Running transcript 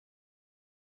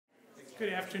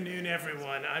Good afternoon,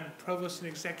 everyone. I'm Provost and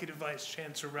Executive Vice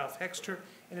Chancellor Ralph Hexter,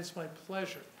 and it's my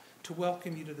pleasure to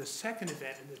welcome you to the second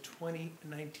event in the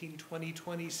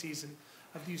 2019-2020 season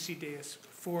of the UC Davis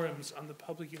Forums on the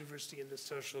Public University and the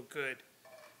Social Good.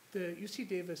 The UC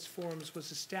Davis Forums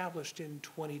was established in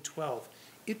 2012.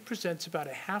 It presents about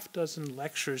a half dozen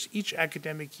lectures each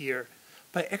academic year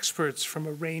by experts from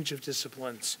a range of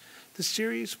disciplines. The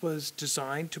series was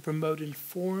designed to promote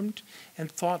informed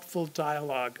and thoughtful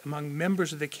dialogue among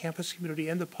members of the campus community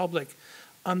and the public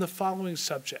on the following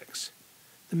subjects: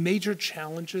 the major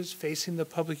challenges facing the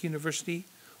public university,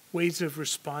 ways of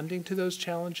responding to those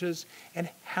challenges, and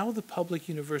how the public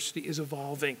university is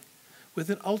evolving, with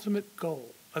an ultimate goal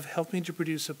of helping to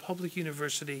produce a public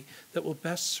university that will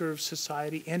best serve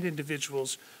society and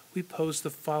individuals. We pose the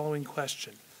following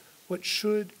question: what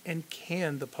should and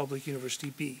can the public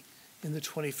university be in the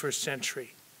 21st century?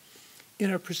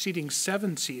 In our preceding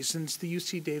 7 seasons, the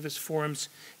UC Davis Forums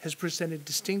has presented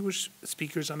distinguished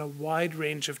speakers on a wide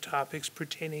range of topics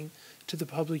pertaining to the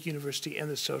public university and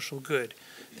the social good.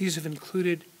 These have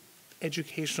included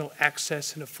educational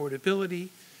access and affordability,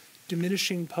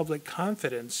 diminishing public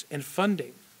confidence and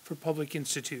funding for public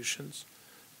institutions,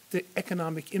 the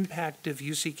economic impact of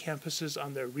UC campuses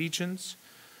on their regions,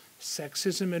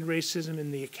 sexism and racism in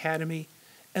the academy,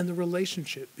 and the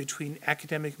relationship between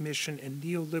academic mission and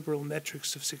neoliberal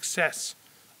metrics of success,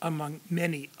 among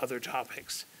many other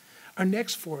topics. Our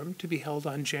next forum, to be held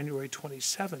on January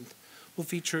 27th, will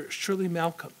feature Shirley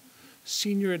Malcolm,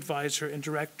 Senior Advisor and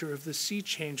Director of the Sea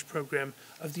Change Program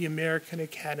of the American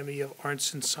Academy of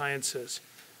Arts and Sciences.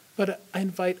 But I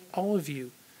invite all of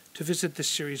you to visit the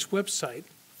series website,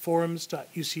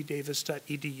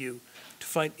 forums.ucdavis.edu, to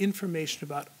find information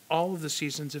about all of the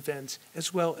season's events,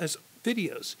 as well as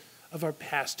videos of our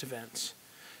past events.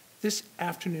 This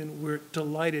afternoon, we're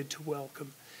delighted to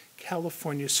welcome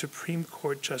California Supreme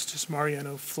Court Justice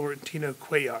Mariano-Florentino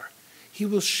Cuéllar. He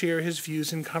will share his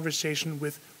views in conversation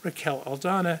with Raquel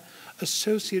Aldana,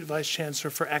 Associate Vice Chancellor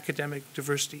for Academic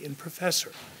Diversity and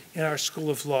Professor in our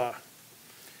School of Law.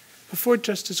 Before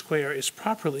Justice Cuéllar is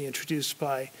properly introduced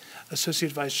by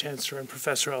Associate Vice Chancellor and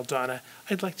Professor Aldana,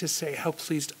 I'd like to say how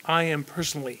pleased I am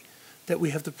personally that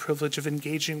we have the privilege of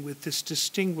engaging with this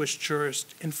distinguished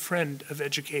jurist and friend of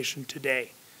education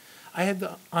today. I had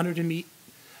the honor to meet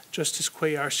Justice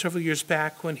Cuéllar several years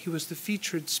back when he was the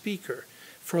featured speaker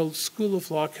for a School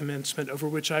of Law commencement over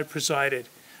which I presided.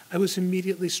 I was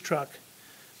immediately struck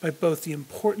by both the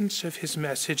importance of his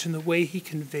message and the way he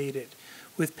conveyed it,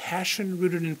 with passion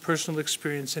rooted in personal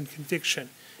experience and conviction,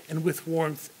 and with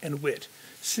warmth and wit.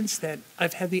 Since then,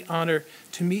 I've had the honor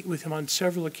to meet with him on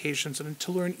several occasions and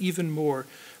to learn even more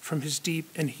from his deep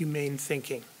and humane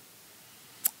thinking.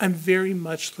 I'm very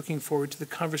much looking forward to the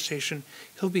conversation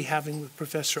he'll be having with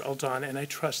Professor Aldana, and I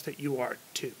trust that you are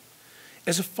too.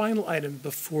 As a final item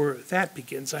before that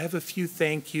begins, I have a few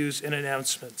thank yous and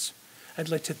announcements. I'd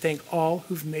like to thank all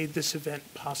who've made this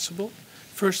event possible.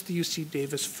 First, the UC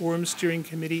Davis Forum Steering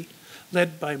Committee,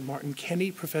 led by Martin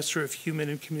Kenny, Professor of Human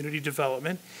and Community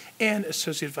Development, and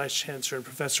Associate Vice Chancellor and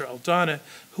Professor Aldana,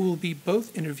 who will be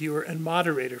both interviewer and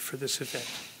moderator for this event.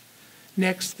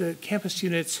 Next, the campus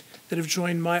units that have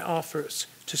joined my offers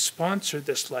to sponsor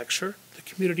this lecture, the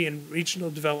Community and Regional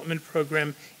Development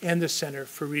Program, and the Center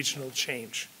for Regional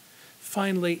Change.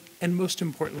 Finally, and most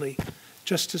importantly,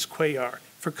 Justice Cuéllar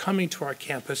for coming to our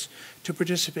campus to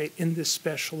participate in this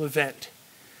special event.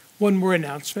 One more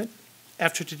announcement.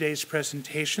 After today's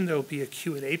presentation, there will be a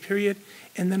Q&A period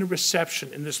and then a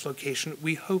reception in this location.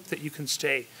 We hope that you can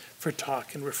stay for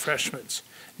talk and refreshments.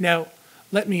 Now,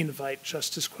 let me invite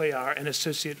Justice Cuéllar and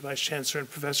Associate Vice Chancellor and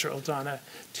Professor Aldana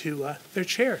to their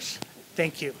chairs.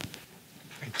 Thank you.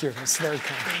 Thank you. That's very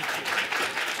kind. Thank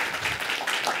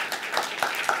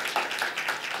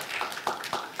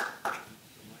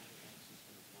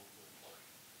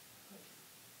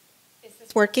you. Is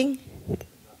this working?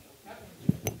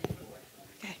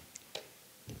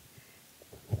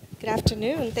 Good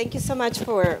afternoon. Thank you so much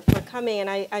for coming. And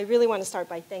I really want to start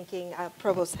by thanking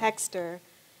Provost Hexter,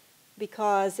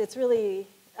 because it's really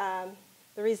the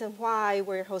reason why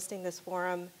we're hosting this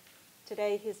forum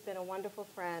today. He's been a wonderful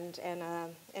friend and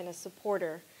a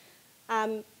supporter.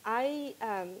 I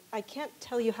can't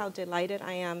tell you how delighted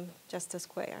I am, Justice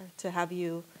Cuéllar, to have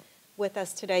you with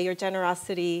us today. Your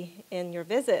generosity in your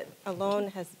visit alone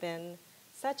has been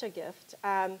such a gift.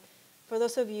 For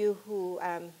those of you who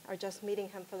are just meeting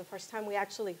him for the first time, we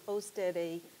actually hosted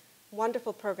a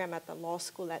wonderful program at the law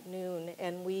school at noon,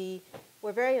 and we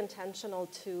were very intentional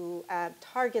to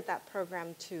target that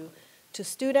program to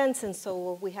students. And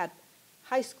so we had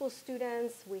high school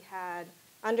students, we had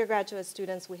undergraduate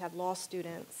students, we had law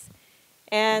students.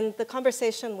 And the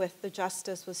conversation with the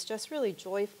justice was just really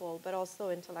joyful, but also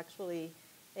intellectually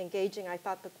engaging. I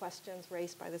thought the questions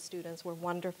raised by the students were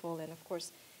wonderful, and of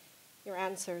course, your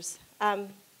answers.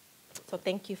 So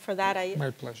thank you for that.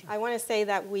 My pleasure. I want to say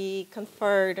that we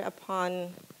conferred upon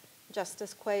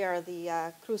Justice Cuéllar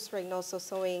the Cruz Reynoso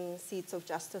Sowing Seeds of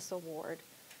Justice Award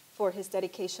for his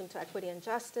dedication to equity and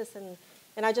justice.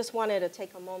 And I just wanted to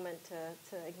take a moment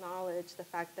to acknowledge the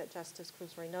fact that Justice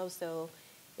Cruz Reynoso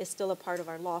is still a part of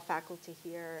our law faculty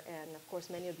here. And of course,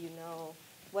 many of you know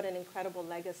what an incredible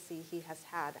legacy he has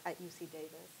had at UC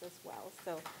Davis as well.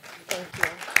 So thank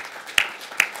you.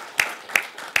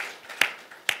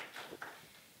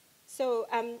 So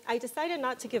I decided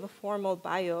not to give a formal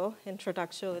bio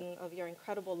introduction of your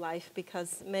incredible life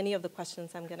because many of the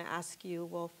questions I'm going to ask you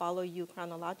will follow you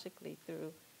chronologically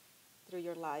through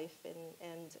your life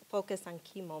and focus on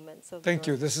key moments of Thank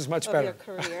you. This is much better.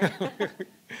 Your career.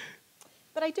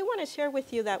 But I do want to share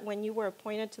with you that when you were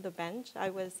appointed to the bench, I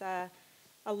was a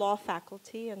law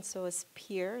faculty, and so as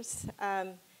peers,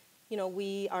 you know,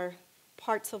 we are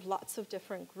parts of lots of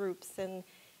different groups,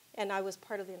 and I was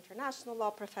part of the international law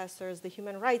professors, the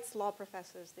human rights law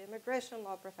professors, the immigration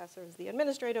law professors, the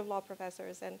administrative law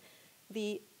professors, and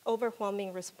the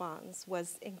overwhelming response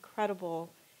was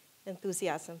incredible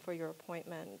enthusiasm for your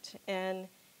appointment. And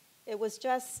it was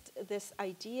just this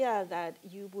idea that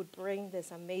you would bring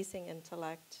this amazing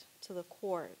intellect to the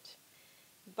court.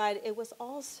 But it was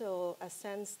also a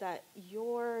sense that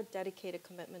your dedicated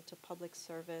commitment to public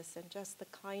service and just the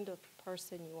kind of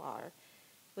person you are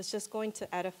was just going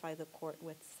to edify the court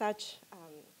with such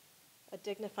a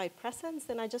dignified presence.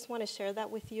 And I just want to share that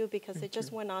with you because it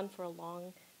just went on for a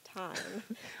long time.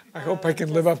 I hope I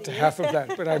can live up to half of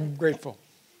that, but I'm grateful.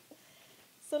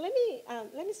 So let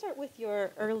me start with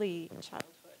your early childhood.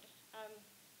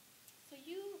 So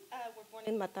you were born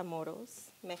in Matamoros,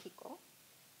 Mexico,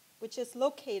 which is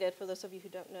located, for those of you who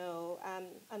don't know,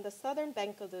 on the southern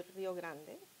bank of the Rio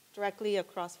Grande, directly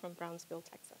across from Brownsville,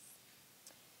 Texas.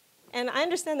 And I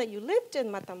understand that you lived in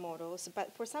Matamoros,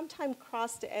 but for some time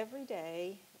crossed every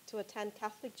day to attend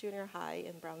Catholic Junior High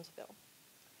in Brownsville.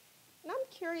 And I'm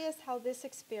curious how this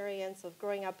experience of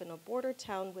growing up in a border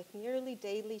town with nearly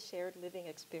daily shared living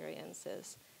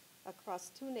experiences across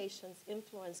two nations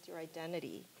influenced your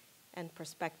identity and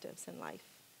perspectives in life.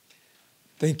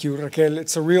 Thank you, Raquel.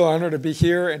 It's a real honor to be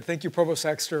here, and thank you, Provost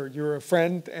Hexter. You're a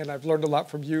friend, and I've learned a lot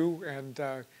from you and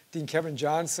Dean Kevin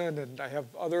Johnson, and I have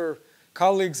other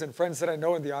colleagues and friends that I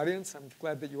know in the audience. I'm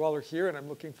glad that you all are here, and I'm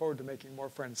looking forward to making more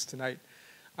friends tonight.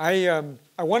 I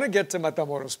want to get to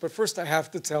Matamoros, but first I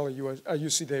have to tell you a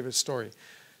UC Davis story.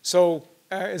 So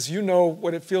as you know,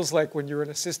 what it feels like when you're an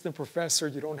assistant professor,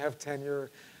 you don't have tenure,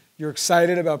 you're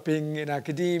excited about being in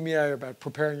academia, about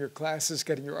preparing your classes,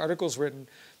 getting your articles written.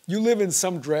 You live in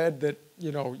some dread that,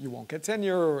 you know, you won't get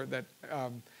tenure or that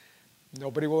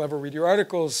nobody will ever read your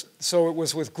articles. So it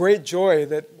was with great joy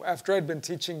that after I'd been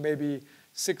teaching maybe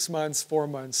 6 months, 4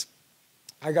 months,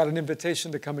 I got an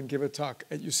invitation to come and give a talk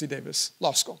at UC Davis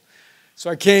Law School. So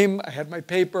I came, I had my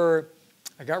paper,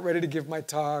 I got ready to give my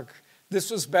talk.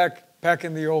 This was back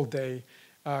in the old day,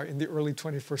 in the early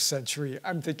 21st century.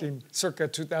 I'm thinking circa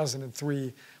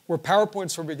 2003, where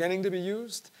PowerPoints were beginning to be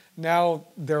used. Now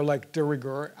they're like de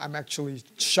rigueur. I'm actually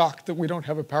shocked that we don't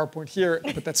have a PowerPoint here,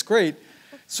 but that's great.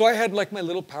 So I had like my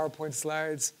little PowerPoint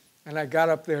slides, and I got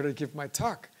up there to give my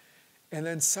talk. And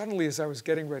then suddenly, as I was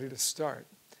getting ready to start,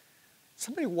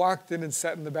 somebody walked in and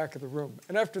sat in the back of the room.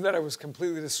 And after that, I was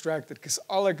completely distracted because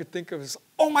all I could think of is,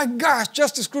 oh my gosh,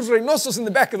 Justice Cruz Reynoso's in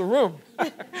the back of the room.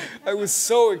 I was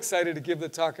so excited to give the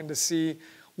talk and to see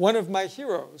one of my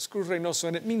heroes, Cruz Reynoso.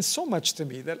 And it means so much to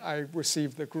me that I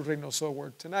received the Cruz Reynoso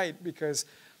Award tonight because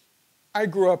I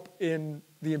grew up in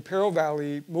the Imperial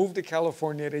Valley, moved to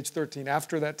California at age 13,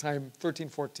 after that time, 13,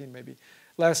 14 maybe,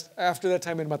 after that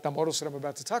time in Matamoros that I'm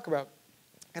about to talk about.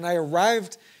 And I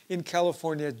arrived in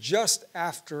California just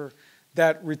after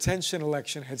that retention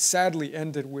election had sadly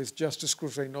ended with Justice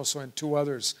Cruz Reynoso and 2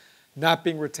 others not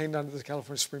being retained under the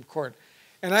California Supreme Court.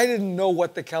 And I didn't know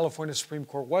what the California Supreme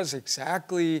Court was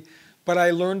exactly, but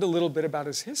I learned a little bit about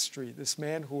his history. This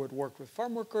man who had worked with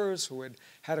farm workers, who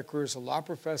had a career as a law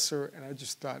professor, and I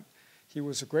just thought he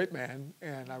was a great man.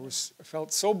 And I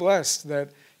felt so blessed that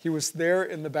he was there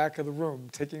in the back of the room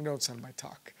taking notes on my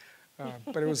talk.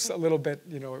 But it was a little bit,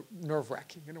 you know,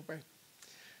 nerve-wracking in a way.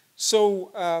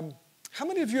 So how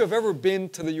many of you have ever been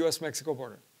to the US-Mexico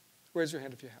border? Raise your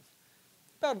hand if you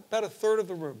have. About a third of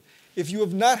the room. If you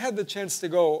have not had the chance to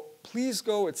go, please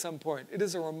go at some point. It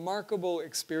is a remarkable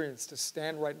experience to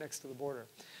stand right next to the border.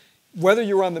 Whether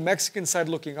you're on the Mexican side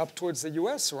looking up towards the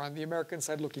US or on the American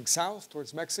side looking south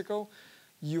towards Mexico,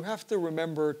 you have to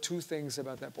remember two things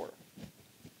about that border.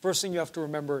 First thing you have to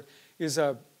remember is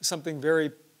something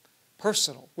very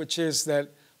personal, which is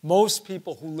that most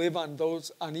people who live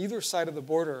on either side of the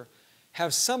border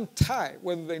have some tie,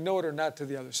 whether they know it or not, to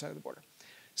the other side of the border.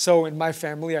 So in my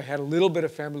family, I had a little bit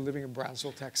of family living in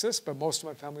Brownsville, Texas, but most of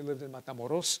my family lived in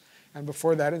Matamoros, and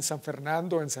before that in San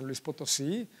Fernando and San Luis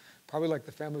Potosí, probably like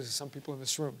the families of some people in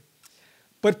this room.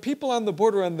 But people on the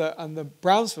border on the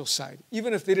Brownsville side,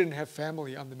 even if they didn't have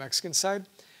family on the Mexican side,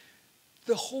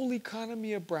 the whole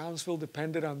economy of Brownsville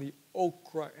depended on the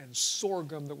okra and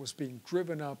sorghum that was being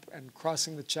driven up and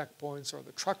crossing the checkpoints, or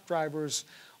the truck drivers,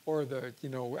 or the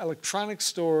electronic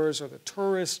stores, or the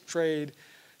tourist trade.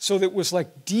 So it was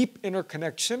like deep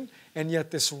interconnection, and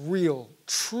yet this real,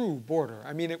 true border.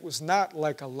 I mean, it was not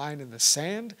like a line in the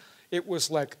sand. It was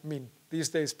like, I mean, these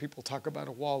days people talk about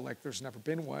a wall like there's never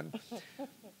been one.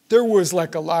 There was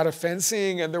like a lot of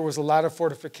fencing, and there was a lot of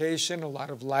fortification, a lot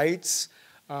of lights,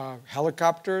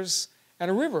 helicopters,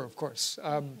 and a river, of course.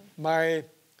 My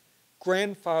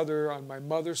grandfather on my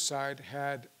mother's side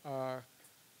had a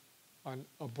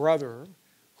brother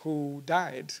who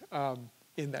died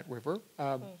in that river.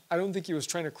 I don't think he was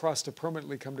trying to cross to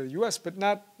permanently come to the U.S., but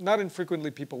not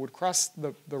infrequently people would cross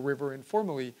the river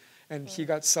informally, and he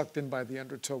got sucked in by the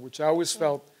undertow, which I always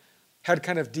felt had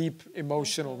kind of deep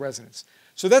emotional resonance.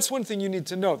 So that's one thing you need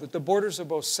to know, that the borders are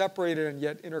both separated and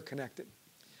yet interconnected.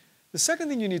 The second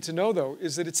thing you need to know, though,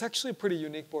 is that it's actually a pretty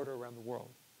unique border around the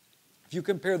world. If you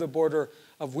compare the border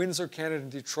of Windsor, Canada,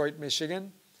 and Detroit,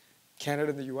 Michigan, Canada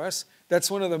and the US, that's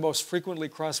one of the most frequently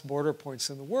crossed border points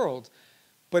in the world.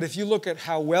 But if you look at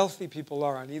how wealthy people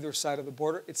are on either side of the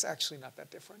border, it's actually not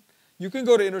that different. You can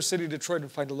go to inner city Detroit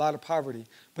and find a lot of poverty,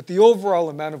 but the overall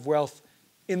amount of wealth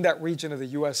in that region of the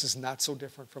US is not so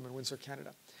different from in Windsor,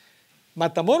 Canada.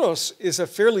 Matamoros is a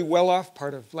fairly well-off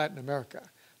part of Latin America,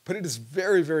 but it is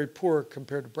very, very poor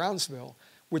compared to Brownsville,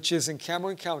 which is in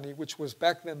Cameron County, which was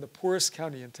back then the poorest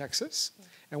county in Texas,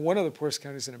 and one of the poorest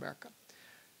counties in America.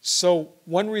 So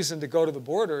one reason to go to the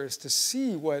border is to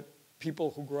see what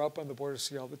people who grow up on the border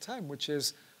see all the time, which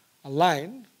is a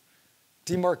line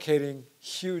demarcating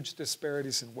huge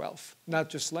disparities in wealth. Not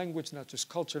just language, not just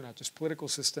culture, not just political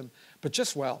system, but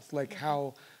just wealth, like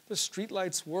how the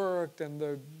streetlights worked and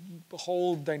the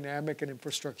whole dynamic and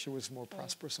infrastructure was more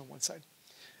prosperous on one side.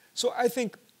 So I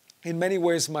think in many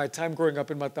ways my time growing up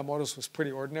in Matamoros was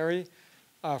pretty ordinary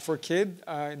for a kid.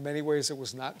 In many ways it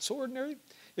was not so ordinary.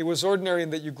 It was ordinary in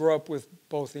that you grew up with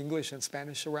both English and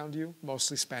Spanish around you,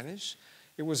 mostly Spanish.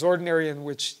 It was ordinary in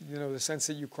which, the sense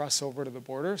that you cross over to the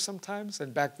border sometimes.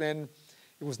 And back then,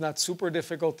 it was not super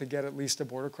difficult to get at least a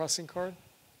border crossing card.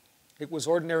 It was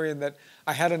ordinary in that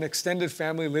I had an extended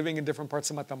family living in different parts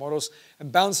of Matamoros and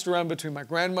bounced around between my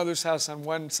grandmother's house on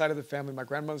one side of the family, my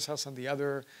grandmother's house on the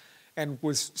other, and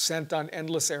was sent on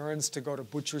endless errands to go to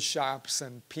butcher shops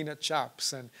and peanut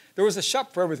shops. And there was a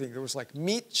shop for everything. There was like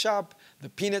meat shop, the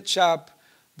peanut shop,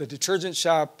 the detergent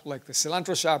shop, like the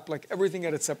cilantro shop, like everything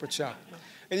had its separate shop.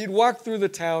 And you'd walk through the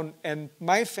town, and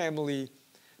my family,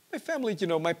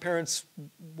 my parents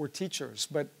were teachers,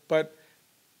 but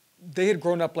they had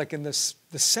grown up like in the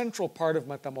central part of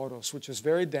Matamoros, which was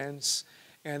very dense,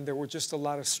 and there were just a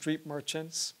lot of street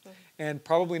merchants, and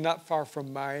probably not far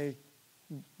from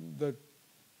the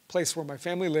place where my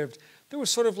family lived, there was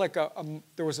sort of like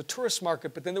there was a tourist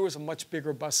market, but then there was a much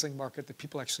bigger bustling market that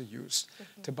people actually used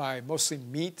to buy mostly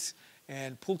meat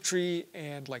and poultry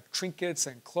and like trinkets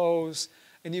and clothes.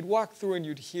 And you'd walk through and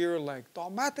you'd hear like,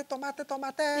 tomate, tomate,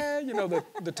 tomate,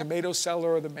 the tomato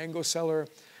seller or the mango seller.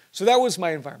 So that was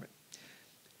my environment.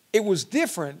 It was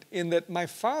different in that my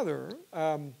father,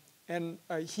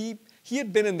 he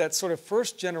had been in that sort of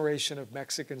first generation of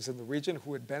Mexicans in the region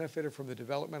who had benefited from the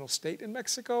developmental state in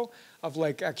Mexico of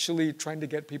like actually trying to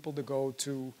get people to go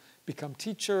to become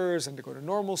teachers and to go to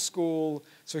normal school.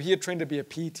 So he had trained to be a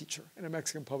PE teacher in a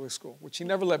Mexican public school, which he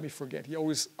never let me forget. He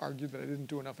always argued that I didn't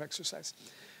do enough exercise.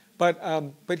 But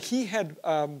he had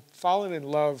fallen in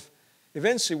love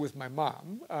eventually with my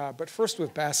mom, but first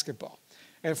with basketball.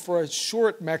 And for a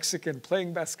short Mexican,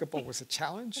 playing basketball was a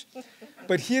challenge.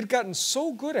 But he had gotten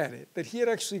so good at it that he had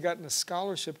actually gotten a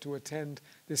scholarship to attend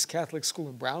this Catholic school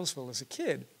in Brownsville as a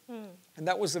kid. And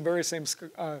that was the very same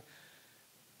school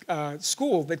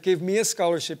that gave me a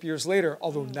scholarship years later,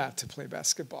 although not to play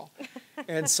basketball.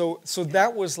 And so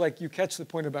that was like, you catch the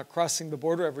point about crossing the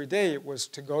border every day. It was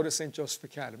to go to St. Joseph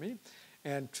Academy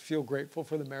and feel grateful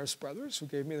for the Marist brothers who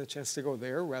gave me the chance to go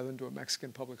there rather than to a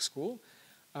Mexican public school.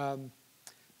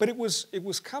 But it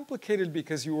was complicated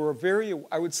because you were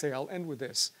I would say, I'll end with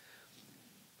this.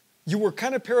 you were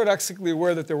kind of paradoxically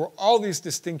aware that there were all these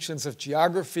distinctions of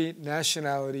geography,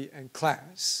 nationality, and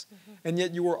class. And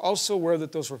yet you were also aware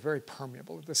that those were very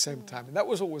permeable at the same time. And that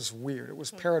was what was weird. It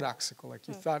was paradoxical. Like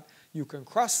you thought you can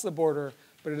cross the border,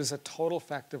 but it is a total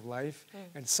fact of life.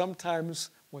 And sometimes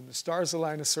when the stars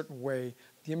align a certain way,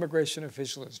 the immigration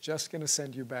official is just going to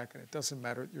send you back, and it doesn't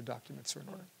matter that your documents are in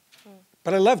order.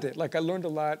 But I loved it. Like I learned a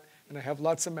lot, and I have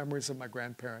lots of memories of my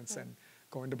grandparents and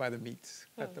going to buy the meat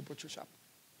at the butcher shop.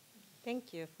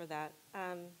 Thank you for that.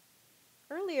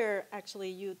 Earlier, actually,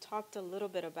 you talked a little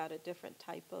bit about a different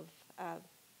type of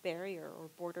barrier or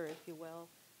border, if you will,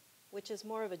 which is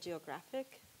more of a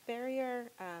geographic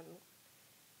barrier,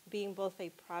 being both a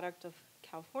product of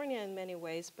California in many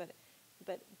ways, but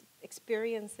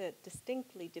experience it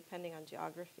distinctly depending on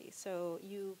geography. So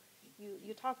you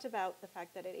talked about the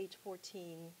fact that at age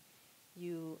 14,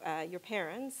 your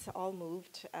parents all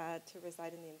moved to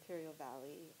reside in the Imperial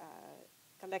Valley,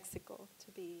 Calexico,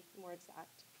 to be more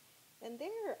exact. And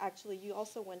there, actually, you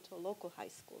also went to a local high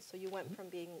school. So you went from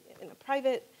being in a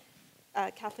private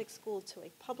Catholic school to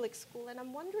a public school. And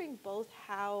I'm wondering both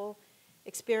how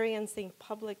experiencing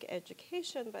public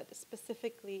education, but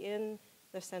specifically in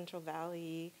the Central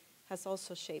Valley, has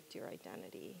also shaped your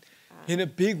identity. In a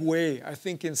big way. I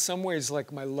think in some ways,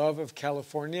 like my love of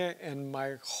California and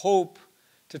my hope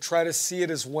to try to see it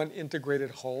as one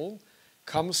integrated whole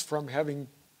comes from having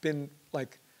been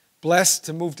like blessed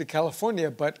to move to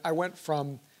California, but I went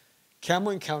from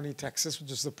Cameron County, Texas,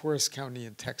 which is the poorest county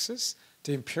in Texas,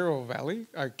 to Imperial Valley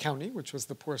County, which was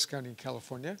the poorest county in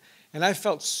California. And I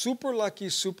felt super lucky,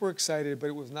 super excited, but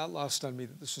it was not lost on me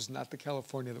that this was not the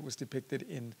California that was depicted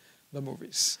in the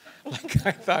movies. Like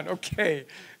I thought, okay,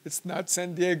 it's not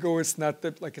San Diego, it's not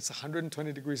like it's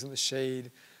 120 degrees in the shade.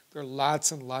 There are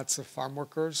lots and lots of farm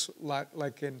workers,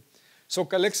 so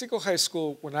Calexico High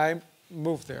School, when I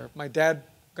moved there, my dad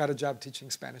got a job teaching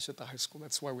Spanish at the high school.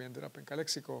 That's why we ended up in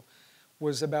Calexico.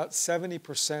 Was about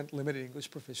 70% limited English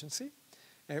proficiency.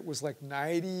 And it was like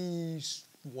 91%,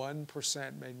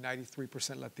 maybe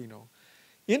 93% Latino.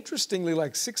 Interestingly,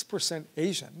 like 6%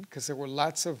 Asian, because there were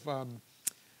lots of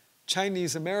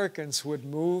Chinese Americans who had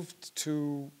moved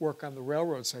to work on the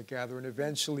railroads, I gather, and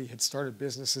eventually had started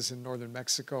businesses in northern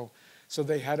Mexico. So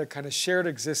they had a kind of shared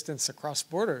existence across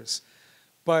borders.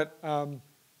 But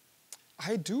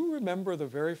I do remember the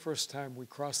very first time we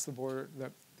crossed the border,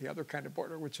 the other kind of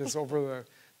border, which is over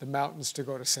the mountains to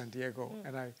go to San Diego.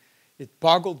 And it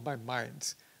boggled my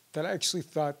mind that I actually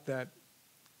thought that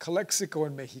Calexico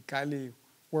and Mexicali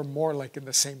were more like in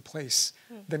the same place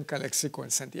than Calexico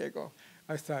and San Diego.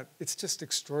 I thought, it's just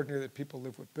extraordinary that people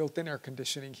live with built-in air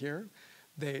conditioning here.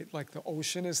 Like the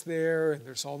ocean is there, and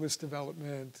there's all this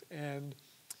development. And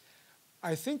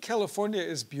I think California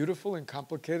is beautiful and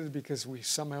complicated because we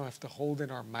somehow have to hold in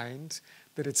our mind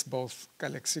that it's both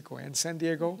Calexico and San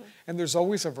Diego. And there's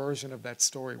always a version of that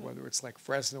story, whether it's like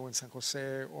Fresno and San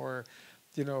Jose or,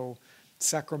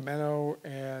 Sacramento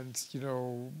and,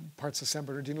 parts of San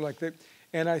Bernardino like that.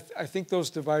 And I think those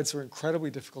divides are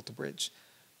incredibly difficult to bridge,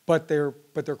 but they're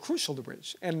crucial to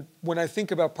bridge. And when I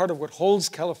think about part of what holds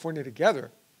California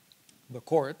together, the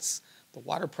courts, the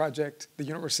water project, the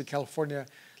University of California,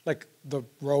 like the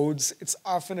roads, it's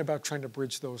often about trying to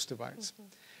bridge those divides.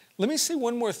 Let me say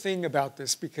one more thing about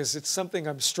this because it's something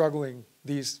I'm struggling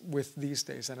with these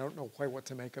days. I don't know quite what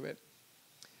to make of it.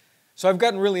 So I've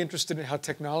gotten really interested in how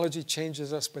technology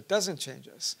changes us but doesn't change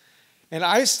us. And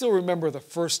I still remember the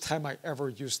first time I ever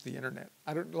used the internet.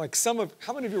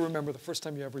 How many of you remember the first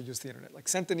time you ever used the internet? Like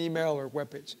sent an email or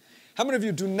web page? How many of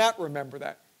you do not remember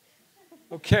that?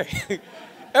 Okay.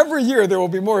 Every year there will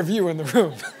be more of you in the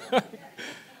room.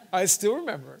 I still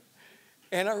remember.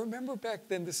 And I remember back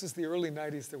then, this is the early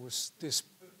 90s, there was this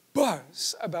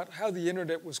buzz about how the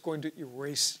internet was going to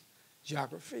erase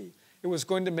geography. It was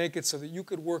going to make it so that you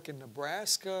could work in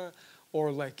Nebraska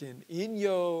or like in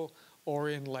Inyo or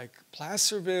in like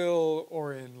Placerville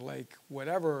or in like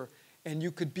whatever, and you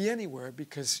could be anywhere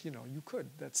because, you could.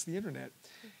 That's the internet.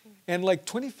 And like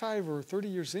 25 or 30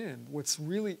 years in, what's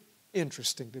really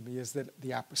interesting to me is that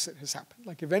the opposite has happened.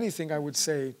 Like if anything, I would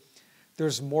say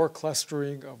there's more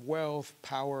clustering of wealth,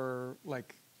 power,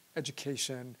 like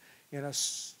education in a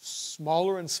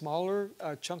smaller and smaller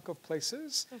chunk of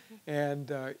places.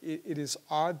 And it is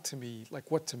odd to me,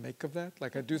 like what to make of that.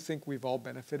 Like I do think we've all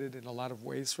benefited in a lot of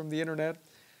ways from the internet,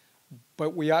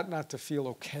 but we ought not to feel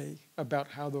okay about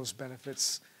how those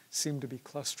benefits seem to be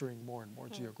clustering more and more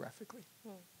geographically.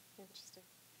 Interesting.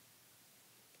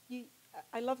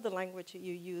 I love the language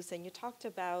you use, and you talked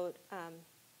about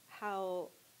how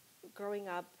growing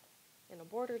up in a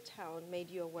border town made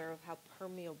you aware of how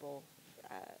permeable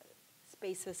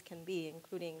spaces can be,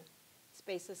 including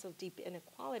spaces of deep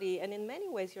inequality. And in many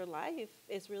ways, your life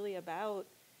is really about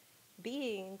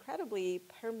being incredibly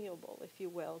permeable, if you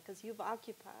will, because you've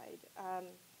occupied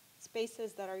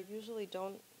spaces that are usually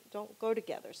don't go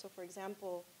together. So for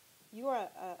example, you are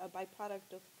a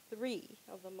byproduct of 3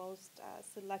 of the most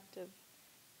selective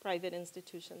private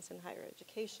institutions in higher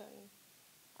education,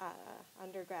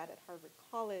 undergrad at Harvard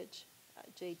College,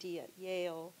 JD at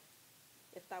Yale,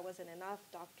 if that wasn't enough,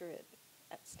 doctorate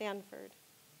at Stanford.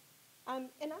 And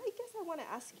I guess I want to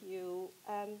ask you,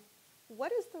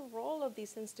 what is the role of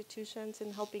these institutions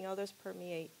in helping others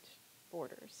permeate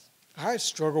borders? I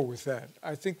struggle with that.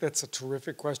 I think that's a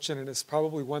terrific question, and it's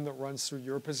probably one that runs through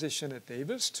your position at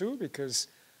Davis too, because,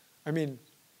 I mean,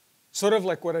 sort of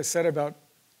like what I said about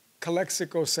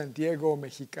Calexico, San Diego,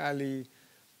 Mexicali,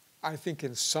 I think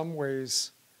in some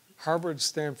ways Harvard,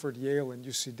 Stanford, Yale, and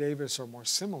UC Davis are more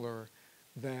similar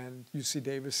than UC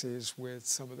Davis is with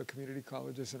some of the community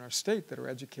colleges in our state that are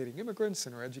educating immigrants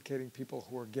and are educating people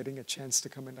who are getting a chance to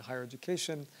come into higher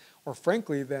education, or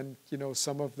frankly, than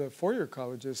some of the four-year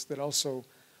colleges that also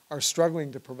are struggling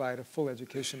to provide a full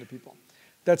education to people.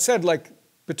 That said, like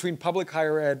between public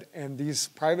higher ed and these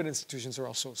private institutions are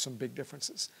also some big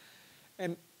differences.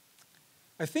 And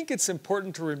I think it's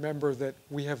important to remember that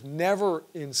we have never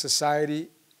in society,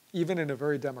 even in a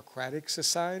very democratic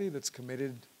society that's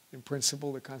committed in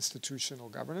principle to constitutional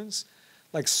governance,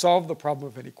 like solve the problem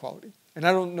of inequality. And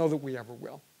I don't know that we ever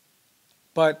will.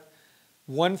 But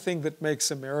one thing that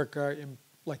makes America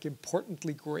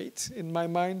importantly great in my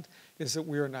mind is that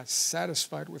we are not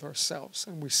satisfied with ourselves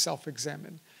and we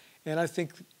self-examine. And I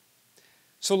think,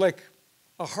 so like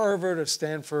a Harvard, a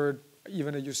Stanford,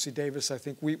 even a UC Davis, I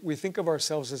think we think of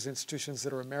ourselves as institutions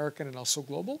that are American and also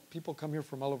global. People come here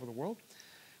from all over the world.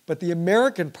 But the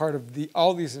American part of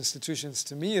all these institutions,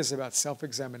 to me, is about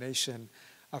self-examination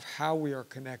of how we are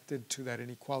connected to that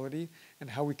inequality and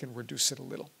how we can reduce it a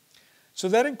little. So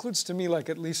that includes, to me, like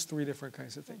at least 3 different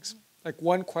kinds of things. Like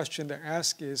one question to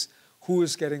ask is, who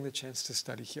is getting the chance to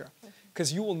study here?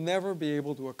 Because you will never be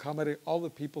able to accommodate all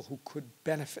the people who could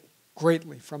benefit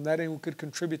greatly from that and who could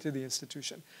contribute to the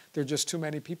institution. There are just too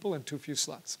many people and too few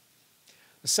slots.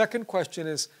 The second question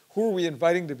is, who are we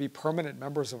inviting to be permanent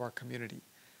members of our community?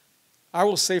 I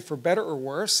will say, for better or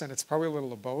worse, and it's probably a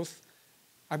little of both,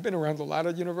 I've been around a lot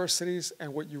of universities,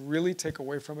 and what you really take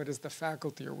away from it is the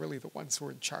faculty are really the ones who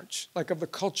are in charge, like of the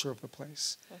culture of the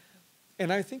place.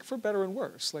 And I think for better and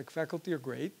worse, like faculty are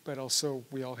great, but also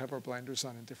we all have our blinders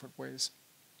on in different ways.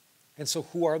 And so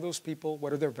who are those people?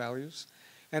 What are their values?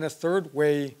 And a third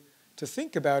way to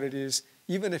think about it is,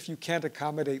 even if you can't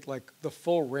accommodate like the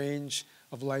full range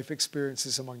of life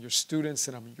experiences among your students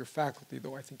and among your faculty,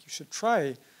 though I think you should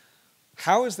try,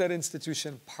 how is that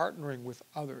institution partnering with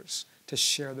others to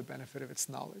share the benefit of its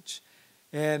knowledge?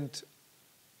 And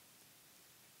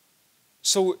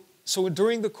so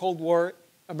during the Cold War,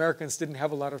 Americans didn't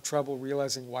have a lot of trouble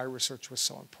realizing why research was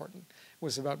so important. It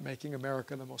was about making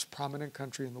America the most prominent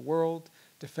country in the world,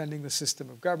 defending the system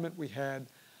of government we had.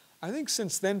 I think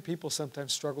since then, people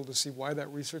sometimes struggle to see why that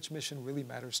research mission really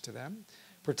matters to them,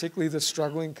 particularly the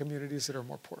struggling communities that are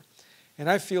more poor.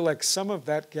 And I feel like some of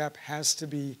that gap has to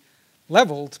be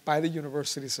leveled by the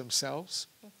universities themselves.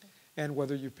 And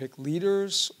whether you pick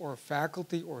leaders or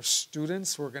faculty or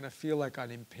students who are going to feel like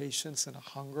an impatience and a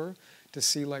hunger to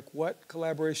see like what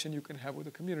collaboration you can have with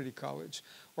a community college,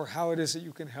 or how it is that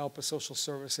you can help a social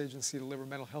service agency deliver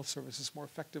mental health services more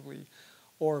effectively,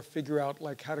 or figure out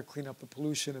like how to clean up the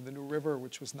pollution in the New River,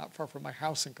 which was not far from my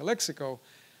house in Calexico.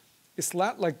 It's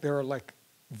not like there are like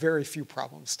very few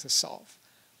problems to solve.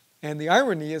 And the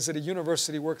irony is that a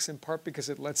university works in part because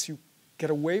it lets you get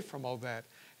away from all that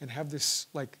and have this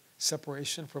like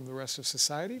separation from the rest of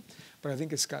society, but I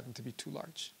think it's gotten to be too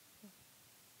large.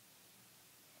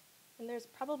 And there's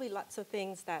probably lots of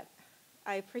things that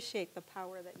I appreciate the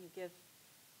power that you give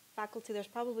faculty. There's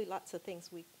probably lots of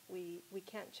things we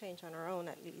can't change on our own,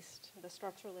 at least, the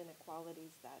structural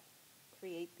inequalities that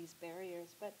create these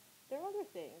barriers, but there are other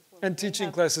things. And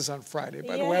teaching classes on Friday.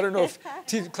 By the way, I don't know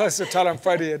if classes are taught on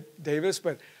Friday at Davis,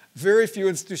 but very few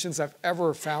institutions I've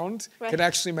ever found can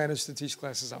actually manage to teach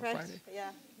classes on Friday.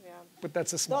 Yeah. But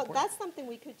that's a small point. That's something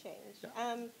we could change.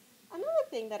 Yeah. Another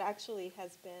thing that actually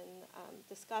has been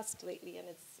discussed lately, and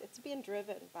it's being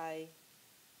driven by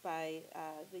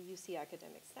the UC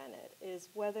Academic Senate, is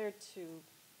whether to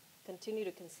continue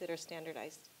to consider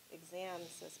standardized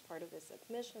exams as part of this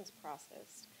admissions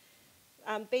process,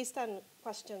 based on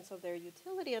questions of their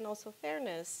utility and also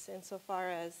fairness,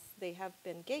 insofar as they have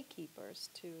been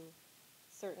gatekeepers to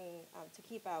certain to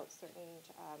keep out certain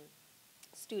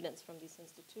students from these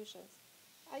institutions.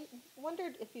 I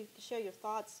wondered if you could share your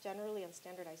thoughts generally on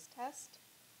standardized tests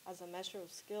as a measure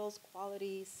of skills,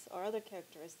 qualities, or other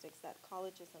characteristics that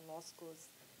colleges and law schools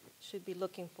should be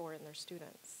looking for in their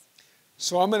students.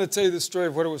 So I'm going to tell you the story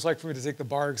of what it was like for me to take the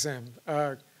bar exam. I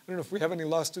don't know if we have any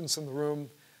law students in the room.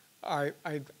 I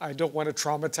don't want to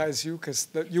traumatize you because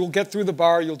you'll get through the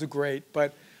bar, you'll do great.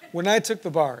 But when I took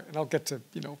the bar, and I'll get to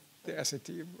the SAT,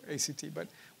 ACT, but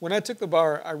when I took the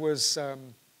bar, I was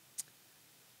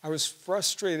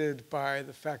frustrated by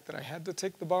the fact that I had to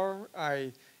take the bar.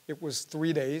 It was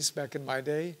 3 days back in my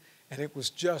day, and it was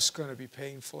just going to be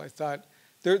painful. I thought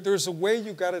there's a way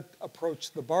you got to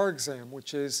approach the bar exam,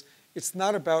 which is it's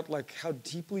not about like how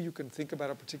deeply you can think about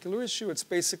a particular issue. It's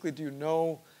basically, do you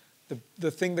know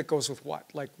the thing that goes with what?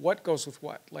 Like what goes with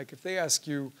what? Like if they ask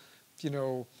you,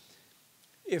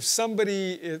 if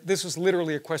somebody, this was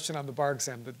literally a question on the bar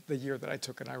exam the year that I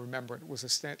took it, I remember it was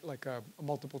a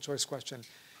multiple choice question.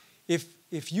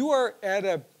 If you are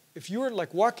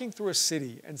like walking through a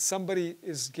city and somebody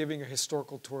is giving a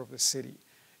historical tour of the city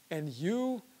and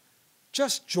you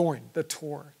just join the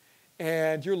tour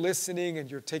and you're listening and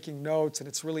you're taking notes and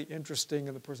it's really interesting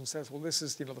and the person says, well, this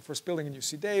is the first building in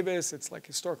UC Davis, it's like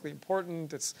historically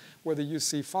important, it's where the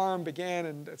UC farm began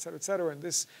and et cetera, and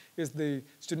this is the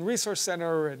Student Resource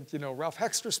Center and Ralph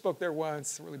Hexter spoke there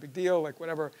once, it's a really big deal, like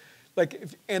whatever.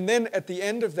 And then at the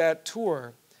end of that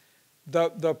tour,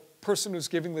 the person who's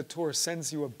giving the tour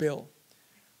sends you a bill.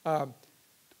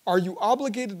 Are you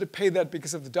obligated to pay that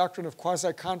because of the doctrine of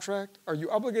quasi-contract? Are you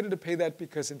obligated to pay that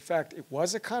because, in fact, it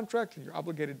was a contract and you're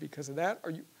obligated because of that? Are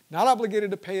you not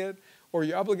obligated to pay it? Or are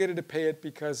you obligated to pay it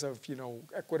because of,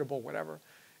 equitable whatever?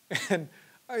 And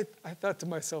I thought to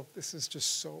myself, this is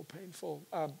just so painful.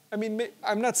 I mean,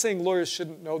 I'm not saying lawyers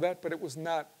shouldn't know that, but it was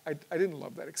not, I didn't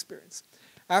love that experience.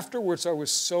 Afterwards, I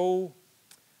was so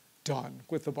done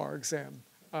with the bar exam,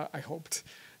 I hoped,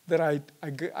 that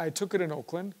I took it in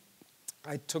Oakland.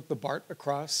 I took the BART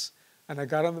across, and I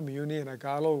got on the Muni, and I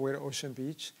got all the way to Ocean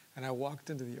Beach, and I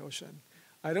walked into the ocean.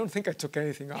 I don't think I took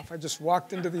anything off. I just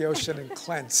walked into the ocean and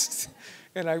cleansed.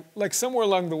 And somewhere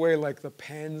along the way, like the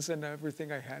pens and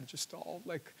everything I had just all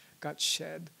got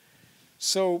shed.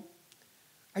 So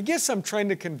I guess I'm trying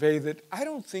to convey that I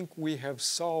don't think we have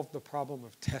solved the problem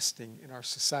of testing in our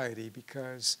society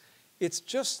because it's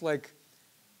just like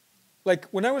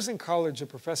when I was in college, a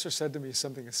professor said to me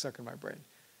something that stuck in my brain.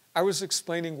 I was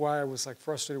explaining why I was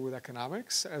frustrated with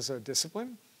economics as a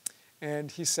discipline. And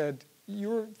he said,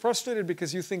 you're frustrated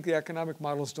because you think the economic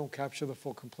models don't capture the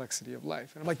full complexity of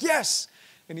life. And I'm like, yes!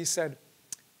 And he said,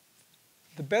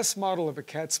 the best model of a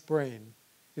cat's brain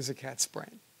is a cat's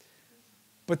brain.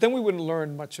 But then we wouldn't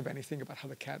learn much of anything about how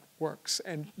the cat works.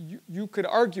 And you could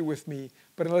argue with me,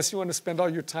 but unless you want to spend all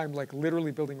your time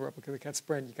literally building a replica of the cat's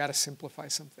brain, you got to simplify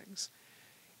some things.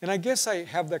 And I guess I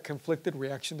have that conflicted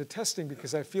reaction to testing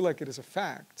because I feel like it is a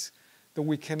fact that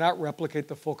we cannot replicate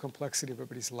the full complexity of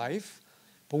everybody's life,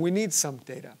 but we need some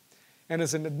data. And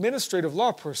as an administrative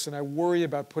law person, I worry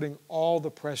about putting all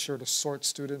the pressure to sort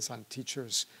students on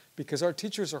teachers because our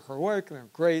teachers are heroic and they're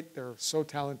great, they're so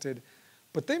talented,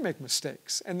 but they make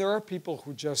mistakes. And there are people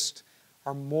who just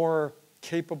are more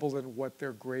capable than what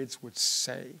their grades would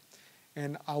say.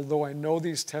 And although I know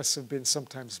these tests have been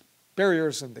sometimes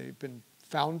barriers and they've been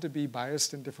found to be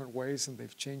biased in different ways and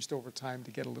they've changed over time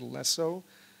to get a little less so,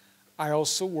 I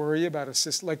also worry about a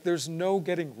system, there's no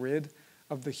getting rid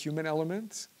of the human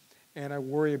element, and I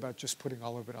worry about just putting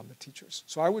all of it on the teachers.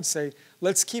 So I would say,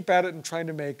 let's keep at it and trying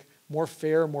to make more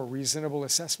fair, more reasonable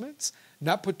assessments,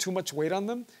 not put too much weight on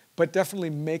them, but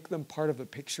definitely make them part of the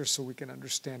picture so we can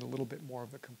understand a little bit more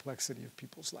of the complexity of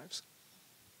people's lives.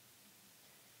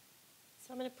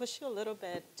 So I'm going to push you a little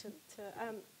bit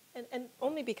and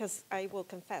only because I will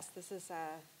confess, this is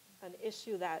an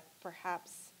issue that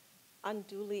perhaps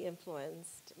unduly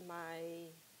influenced my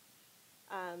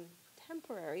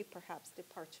temporary, perhaps,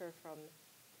 departure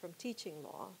from teaching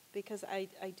law, because I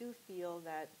do feel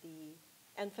that the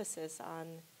emphasis on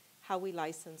how we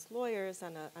license lawyers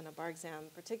on a bar exam,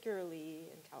 particularly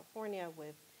in California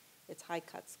with its high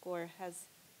cut score,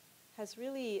 has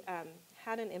really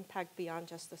had an impact beyond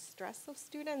just the stress of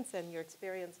students and your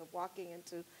experience of walking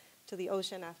into the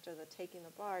ocean after taking the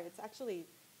bar. It's actually,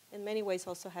 in many ways,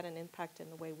 also had an impact in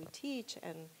the way we teach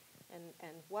and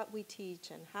what we teach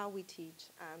and how we teach.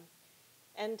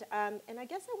 And I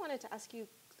guess I wanted to ask you,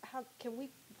 how can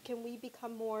we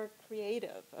become more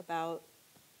creative about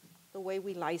the way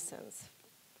we license,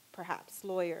 perhaps,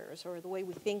 lawyers, or the way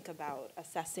we think about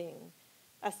assessing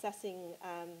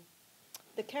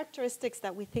the characteristics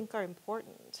that we think are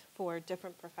important for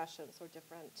different professions or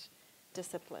different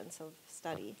disciplines of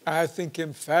study? I think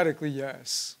emphatically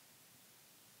yes.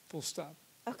 full stop.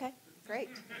 Okay, great.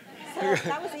 So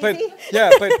that was But easy.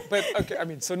 yeah, but okay. I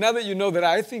mean, so now that you know that,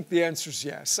 I think the answer is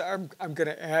yes. I'm going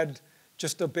to add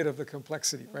just a bit of the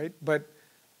complexity, right? But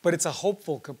it's a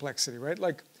hopeful complexity, right?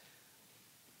 Like,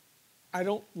 I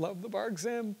don't love the bar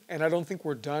exam, and I don't think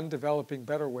we're done developing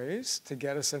better ways to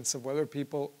get a sense of whether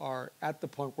people are at the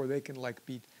point where they can like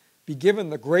be given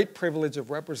the great privilege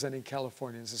of representing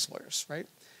Californians as lawyers, right?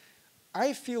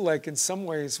 I feel like in some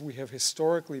ways we have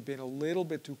historically been a little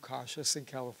bit too cautious in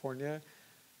California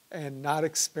and not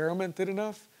experimented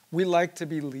enough. We like to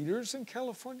be leaders in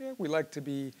California. We like to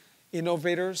be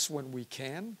innovators when we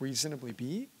can reasonably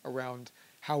be around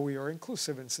how we are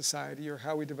inclusive in society, or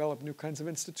how we develop new kinds of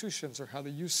institutions, or how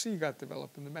the UC got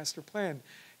developed in the master plan.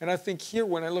 And I think here,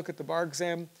 when I look at the bar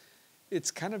exam, it's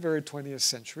kind of very 20th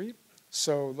century.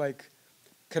 So like,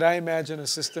 could I imagine a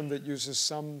system that uses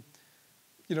some,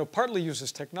 partly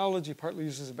uses technology, partly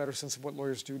uses a better sense of what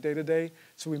lawyers do day to day,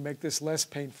 so we make this less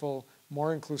painful,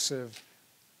 more inclusive,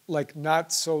 like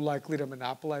not so likely to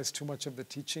monopolize too much of the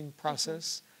teaching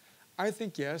process? I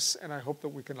think yes, and I hope that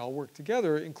we can all work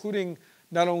together, including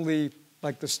not only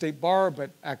like the state bar,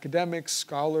 but academics,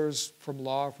 scholars from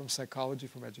law, from psychology,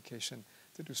 from education,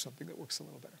 to do something that works a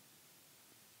little better.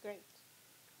 Great.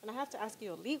 And I have to ask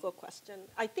you a legal question.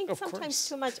 I think Of sometimes course.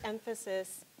 too much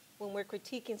emphasis, when we're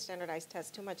critiquing standardized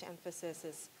tests, too much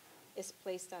emphasis is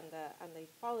placed on the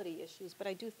equality issues, but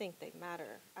I do think they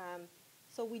matter.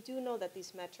 So we do know that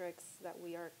these metrics that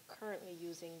we are currently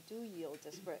using do yield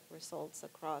disparate results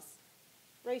across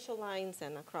racial lines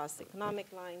and across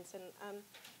economic lines.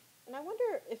 And I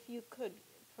wonder if you could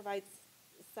provide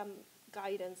some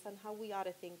guidance on how we ought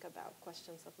to think about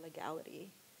questions of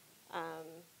legality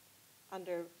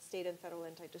under state and federal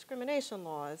anti-discrimination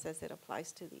laws as it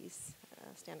applies to these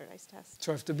standardized tests.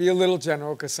 So I have to be a little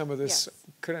general because some of this Yes.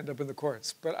 could end up in the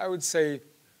courts. But I would say,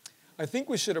 I think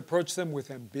we should approach them with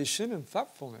ambition and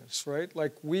thoughtfulness, right?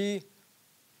 Like, we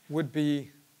would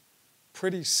be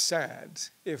pretty sad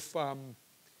if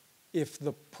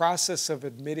the process of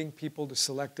admitting people to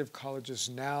selective colleges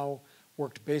now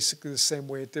worked basically the same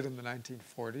way it did in the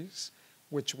 1940s,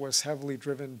 which was heavily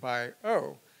driven by,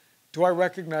 oh, do I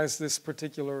recognize this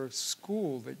particular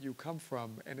school that you come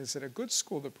from? And is it a good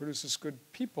school that produces good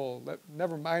people?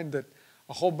 Never mind that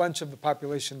a whole bunch of the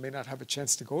population may not have a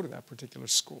chance to go to that particular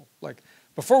school. Like,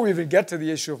 before we even get to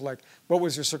the issue of like, what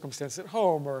was your circumstance at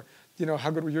home? Or, how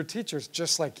good were your teachers?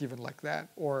 Just like even like that.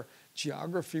 Or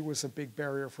geography was a big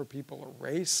barrier for people, or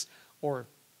race, or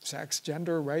sex,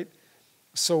 gender, right?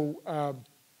 So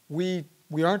we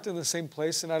aren't in the same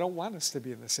place, and I don't want us to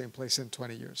be in the same place in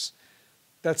 20 years.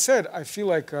 That said, I feel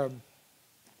like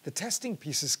the testing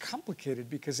piece is complicated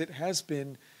because it has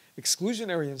been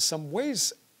exclusionary in some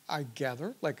ways, I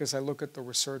gather, like as I look at the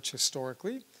research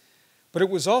historically. But it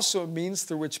was also a means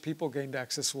through which people gained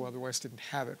access who otherwise didn't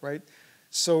have it, right?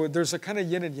 So there's a kind of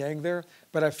yin and yang there.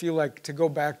 But I feel like, to go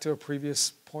back to a previous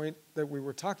point that we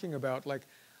were talking about, like,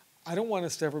 I don't want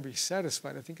us to ever be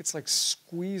satisfied. I think it's like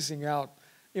squeezing out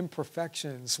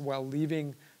imperfections while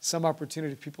leaving some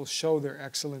opportunity for people to show their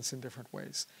excellence in different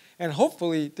ways. And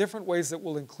hopefully different ways that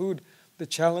will include the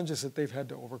challenges that they've had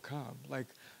to overcome, like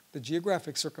the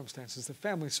geographic circumstances, the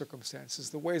family circumstances,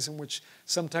 the ways in which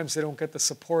sometimes they don't get the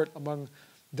support among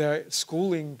the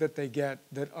schooling that they get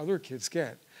that other kids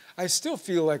get. I still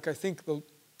feel like, I think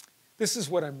this is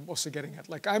what I'm also getting at.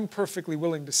 Like, I'm perfectly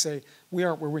willing to say we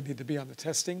aren't where we need to be on the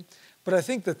testing, but I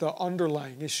think that the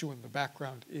underlying issue in the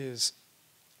background is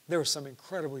there are some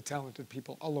incredibly talented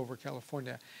people all over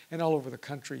California and all over the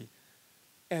country,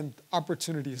 and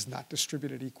opportunity is not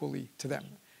distributed equally to them.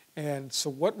 And so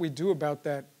what we do about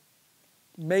that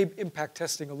may impact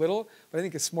testing a little, but I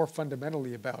think it's more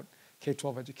fundamentally about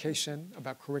K-12 education,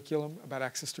 about curriculum, about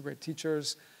access to great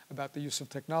teachers, about the use of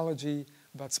technology,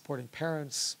 about supporting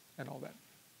parents, and all that.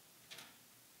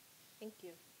 Thank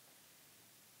you.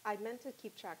 I meant to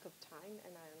keep track of time,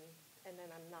 and then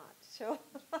I'm not. So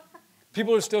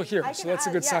people are still here, so that's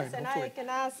a good sign. Yes, and hopefully. I can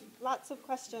ask lots of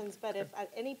questions, but if at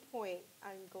any point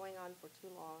I'm going on for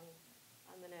too long,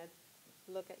 I'm going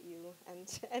to look at you and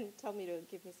tell me to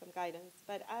give me some guidance.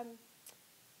 But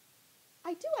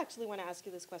I do actually want to ask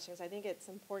you this question, because I think it's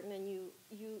important. And you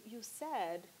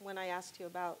said, when I asked you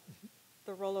about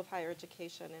the role of higher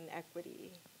education and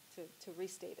equity, to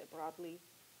restate it broadly,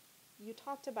 you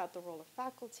talked about the role of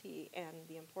faculty and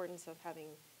the importance of having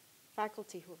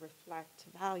faculty who reflect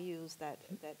values that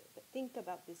think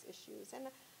about these issues. And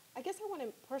I guess I want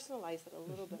to personalize it a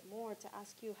little bit more to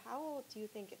ask you, how do you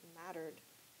think it mattered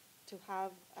to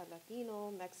have a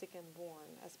Latino Mexican born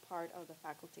as part of the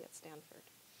faculty at Stanford?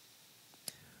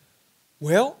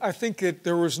 Well, I think that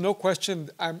there was no question.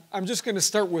 I'm just going to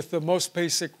start with the most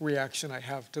basic reaction I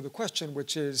have to the question,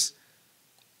 which is,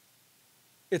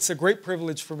 it's a great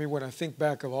privilege for me when I think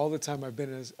back of all the time I've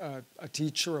been as a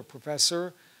teacher, a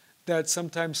professor, that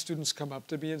sometimes students come up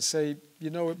to me and say, you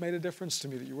know, it made a difference to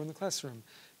me that you were in the classroom.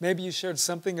 Maybe you shared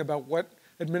something about what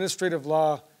administrative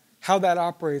law, how that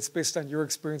operates based on your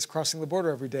experience crossing the border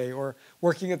every day, or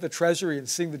working at the Treasury and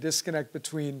seeing the disconnect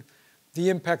between the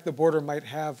impact the border might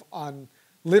have on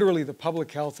literally the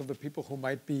public health of the people who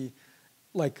might be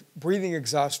like breathing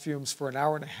exhaust fumes for an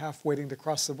hour and a half waiting to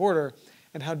cross the border,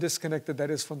 and how disconnected that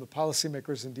is from the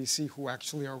policymakers in DC who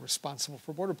actually are responsible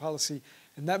for border policy.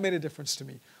 And that made a difference to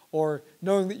me. Or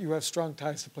knowing that you have strong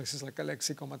ties to places like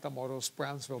Alexico, Matamoros,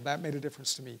 Brownsville, that made a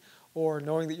difference to me. Or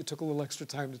knowing that you took a little extra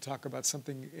time to talk about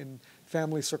something in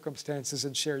family circumstances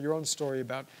and share your own story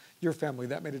about your family,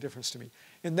 that made a difference to me.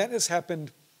 And that has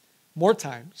happened more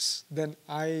times than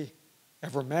I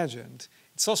ever imagined.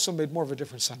 It's also made more of a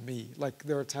difference on me. Like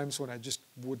there are times when I just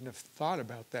wouldn't have thought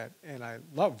about that, and I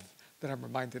love that I'm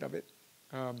reminded of it.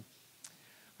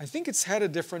 I think it's had a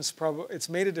difference, it's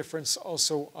made a difference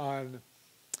also on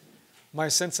my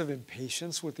sense of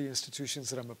impatience with the institutions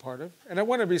that I'm a part of. And I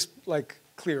want to be like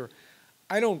clear.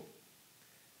 I know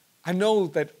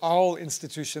that all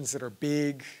institutions that are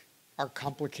big are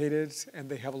complicated and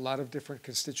they have a lot of different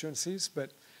constituencies,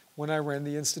 but when I ran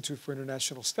the Institute for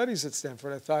International Studies at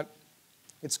Stanford, I thought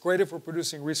it's great if we're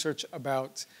producing research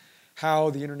about how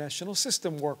the international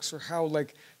system works or how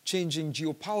like changing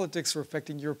geopolitics are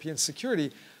affecting European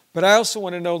security. But I also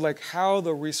want to know like how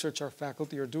the research our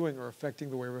faculty are doing are affecting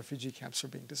the way refugee camps are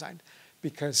being designed,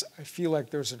 because I feel like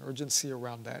there's an urgency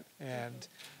around that, and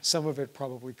some of it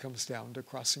probably comes down to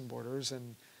crossing borders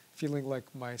and feeling like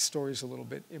my story's a little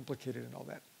bit implicated in all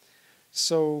that.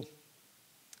 So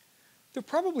there are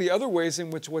probably other ways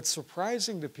in which what's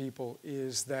surprising to people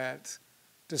is that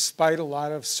despite a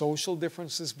lot of social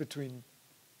differences between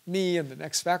me and the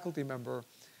next faculty member,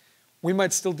 we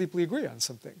might still deeply agree on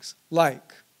some things,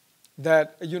 like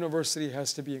that a university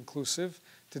has to be inclusive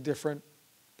to different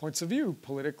points of view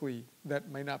politically that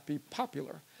may not be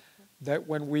popular. That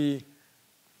when we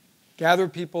gather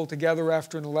people together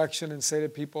after an election and say to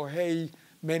people, hey,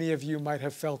 many of you might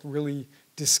have felt really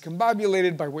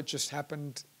discombobulated by what just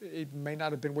happened. It may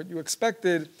not have been what you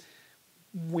expected.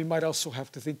 We might also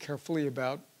have to think carefully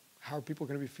about how are people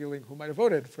going to be feeling who might have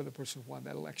voted for the person who won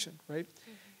that election, right?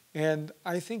 And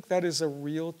I think that is a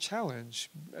real challenge.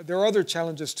 There are other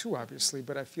challenges too, obviously,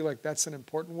 but I feel like that's an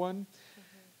important one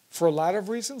for a lot of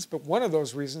reasons. But one of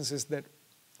those reasons is that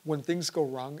when things go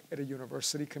wrong at a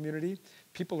university community,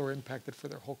 people are impacted for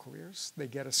their whole careers. They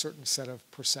get a certain set of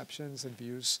perceptions and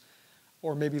views,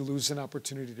 or maybe lose an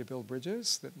opportunity to build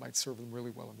bridges that might serve them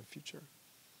really well in the future.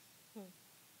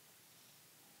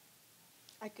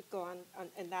 I could go on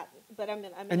that, but I'm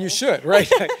and you should,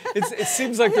 right? It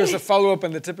seems like there's a follow-up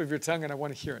on the tip of your tongue, and I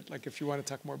want to hear it, like if you want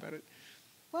to talk more about it.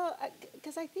 Well,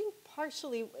 because I think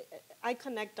partially I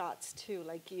connect dots too,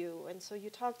 like you. And so you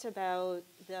talked about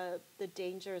the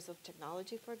dangers of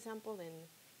technology, for example,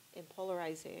 in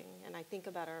polarizing. And I think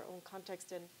about our own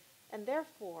context. And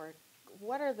therefore,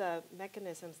 what are the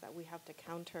mechanisms that we have to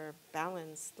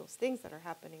counterbalance those things that are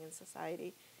happening in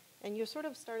society? And you sort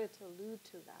of started to allude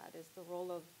to that, is the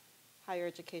role of higher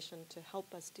education to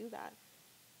help us do that.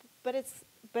 But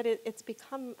it's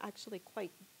become actually quite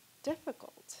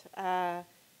difficult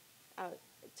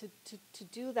to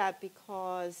do that,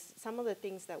 because some of the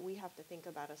things that we have to think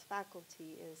about as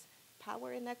faculty is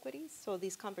power inequities. So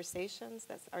these conversations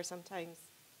that are sometimes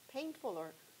painful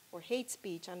or hate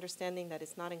speech, understanding that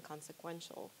it's not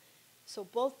inconsequential. So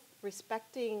both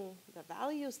respecting the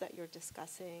values that you're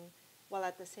discussing, while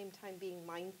at the same time being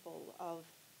mindful of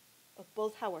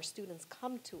both how our students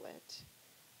come to it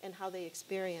and how they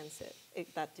experience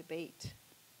that debate.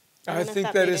 I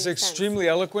think that is extremely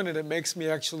eloquent, and it makes me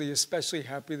actually especially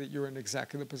happy that you're in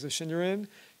exactly the position you're in,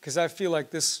 because I feel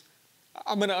like this,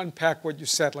 I'm going to unpack what you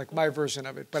said, like my version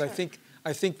of it, but sure.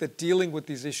 I think that dealing with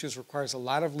these issues requires a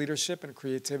lot of leadership and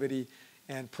creativity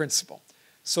and principle.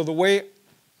 So the way,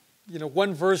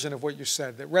 one version of what you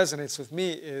said that resonates with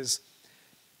me is,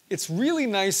 it's really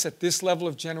nice at this level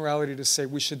of generality to say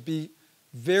we should be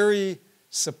very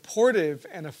supportive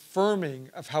and affirming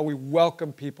of how we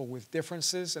welcome people with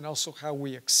differences, and also how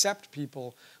we accept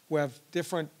people who have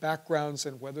different backgrounds,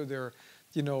 and whether they're,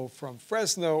 from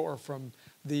Fresno or from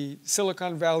the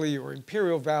Silicon Valley or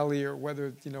Imperial Valley, or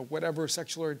whether, whatever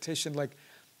sexual orientation, like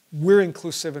we're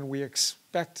inclusive and we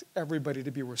expect everybody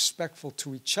to be respectful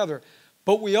to each other.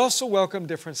 But we also welcome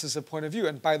differences of point of view.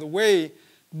 And by the way,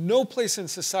 no place in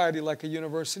society like a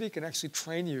university can actually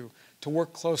train you to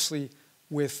work closely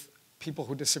with people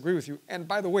who disagree with you. And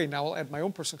by the way, now I'll add my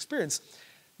own personal experience.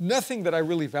 Nothing that I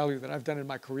really value that I've done in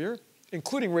my career,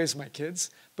 including raise my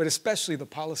kids, but especially the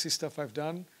policy stuff I've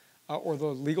done or the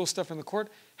legal stuff in the court,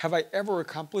 have I ever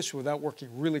accomplished without working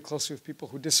really closely with people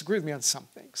who disagree with me on some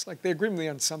things. Like they agree with me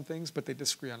on some things, but they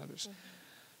disagree on others.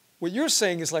 What you're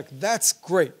saying is like, that's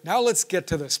great. Now let's get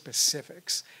to the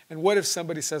specifics. And what if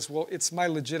somebody says, well, it's my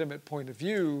legitimate point of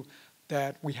view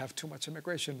that we have too much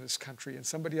immigration in this country. And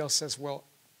somebody else says, well,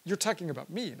 you're talking about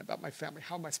me and about my family.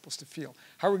 How am I supposed to feel?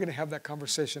 How are we going to have that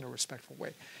conversation in a respectful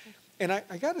way? And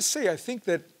I got to say, I think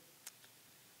that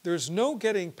there's no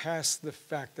getting past the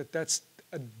fact that that's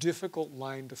a difficult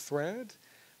line to thread,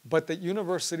 but that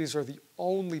universities are the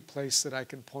only place that I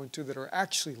can point to that are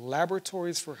actually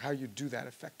laboratories for how you do that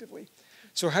effectively.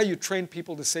 So how you train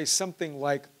people to say something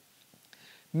like,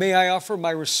 may I offer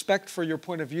my respect for your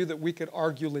point of view that we could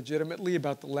argue legitimately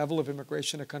about the level of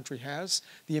immigration a country has,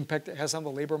 the impact it has on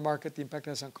the labor market, the impact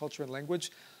it has on culture and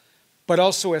language, but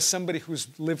also as somebody who's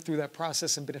lived through that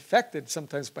process and been affected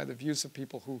sometimes by the views of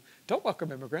people who don't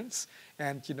welcome immigrants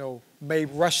and, you know, may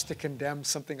rush to condemn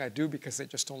something I do because they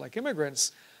just don't like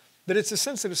immigrants, that it's a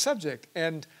sensitive subject.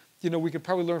 And, you know, we could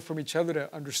probably learn from each other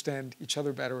to understand each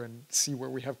other better and see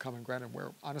where we have common ground and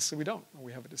where, honestly, we don't, and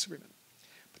we have a disagreement.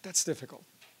 But that's difficult.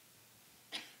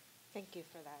 Thank you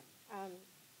for that.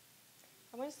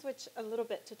 I want to switch a little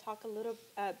bit to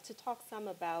talk some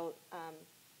about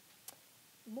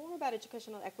more about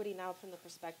educational equity now from the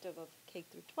perspective of K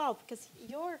through 12, because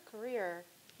your career,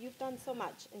 you've done so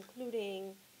much,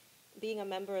 including being a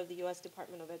member of the U.S.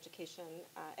 Department of Education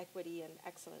Equity and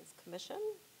Excellence Commission.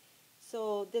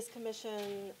 So this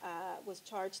commission was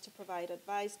charged to provide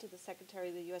advice to the Secretary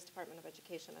of the U.S. Department of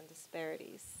Education on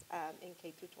disparities in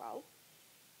K through 12.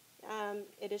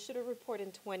 It issued a report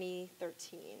in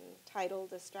 2013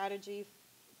 titled "A Strategy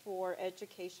for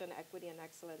Education, Equity, and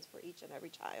Excellence for Each and Every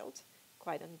Child."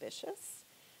 Quite ambitious.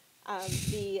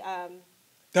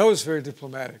 That was very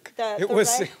diplomatic. It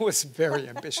was very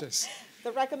ambitious.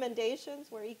 The recommendations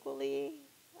were equally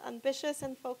ambitious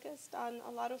and focused on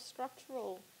a lot of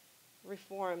structural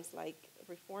reforms, like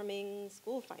reforming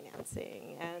school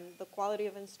financing and the quality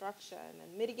of instruction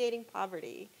and mitigating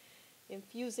poverty,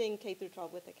 infusing K through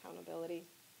 12 with accountability.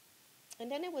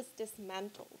 And then it was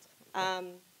dismantled.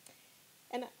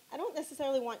 And I don't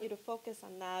necessarily want you to focus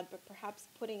on that, but perhaps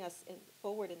putting us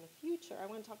forward in the future, I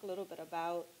want to talk a little bit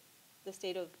about the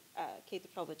state of K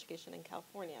through 12 education in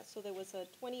California. So there was a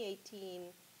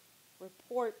 2018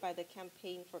 report by the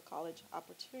Campaign for College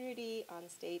Opportunity on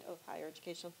state of higher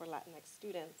education for Latinx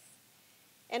students.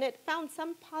 And it found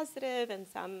some positive and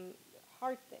some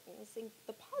hard things. And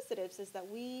the positives is that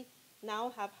we now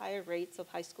have higher rates of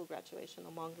high school graduation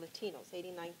among Latinos,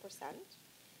 89%.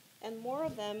 And more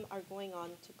of them are going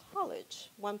on to college,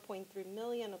 1.3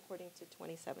 million according to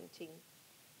 2017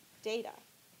 data.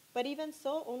 But even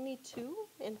so, only 2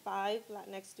 in 5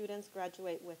 Latinx students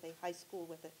graduate with a high school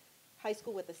with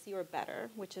a C or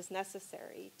better, which is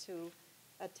necessary to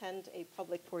attend a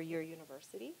public four-year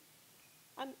university.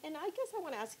 And I guess I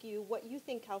want to ask you what you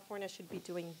think California should be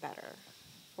doing better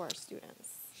for our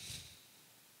students.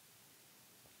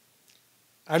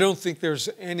 I don't think there's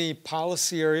any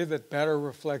policy area that better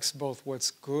reflects both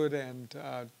what's good and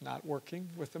not working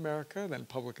with America than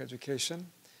public education.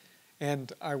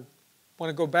 And I want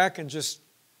to go back and just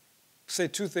say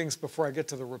 2 things before I get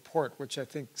to the report, which I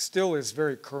think still is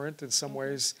very current in some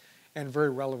ways and very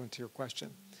relevant to your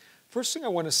question. First thing I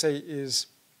want to say is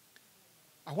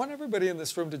I want everybody in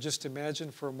this room to just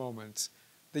imagine for a moment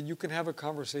that you can have a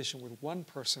conversation with one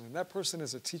person, and that person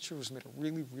is a teacher who's made a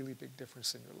really, really big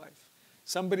difference in your life.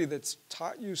 Somebody that's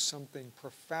taught you something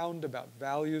profound about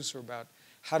values or about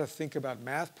how to think about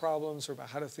math problems or about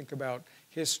how to think about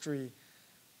history.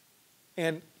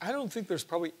 And I don't think there's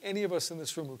probably any of us in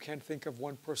this room who can't think of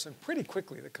one person pretty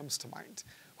quickly that comes to mind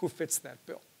who fits that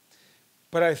bill.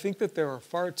 But I think that there are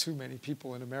far too many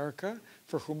people in America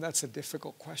for whom that's a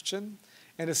difficult question.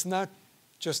 And it's not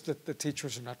just that the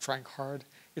teachers are not trying hard.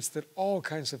 It's that all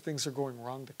kinds of things are going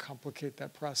wrong to complicate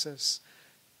that process.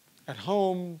 At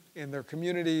home, in their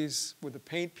communities, with the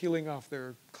paint peeling off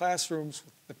their classrooms,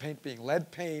 with the paint being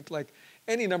lead paint, like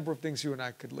any number of things you and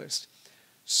I could list.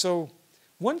 So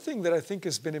one thing that I think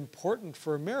has been important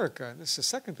for America, and this is the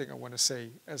second thing I want to say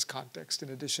as context, in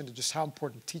addition to just how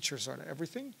important teachers are to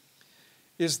everything,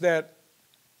 is that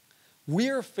we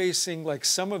are facing like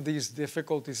some of these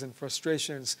difficulties and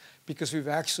frustrations because we've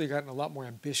actually gotten a lot more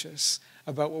ambitious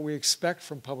about what we expect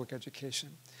from public education.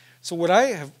 So what I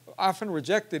have often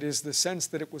rejected is the sense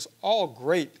that it was all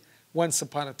great once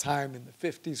upon a time in the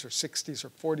 50s or 60s or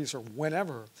 40s or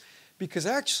whenever, because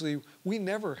actually we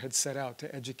never had set out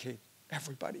to educate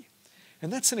everybody.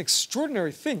 And that's an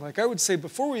extraordinary thing. Like I would say,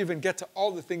 before we even get to all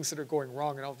the things that are going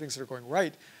wrong and all the things that are going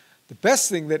right, the best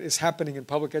thing that is happening in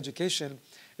public education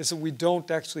is that we don't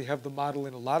actually have the model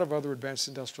in a lot of other advanced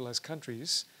industrialized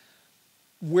countries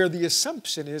where the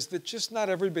assumption is that just not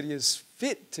everybody is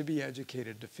fit to be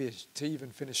educated to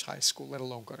even finish high school, let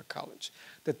alone go to college.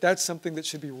 That's something that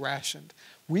should be rationed.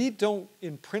 We don't,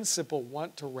 in principle,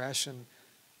 want to ration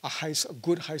a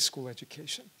good high school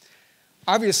education.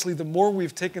 Obviously, the more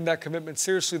we've taken that commitment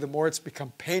seriously, the more it's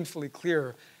become painfully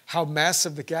clear how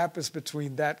massive the gap is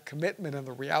between that commitment and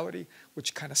the reality,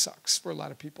 which kind of sucks for a lot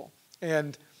of people.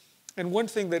 And one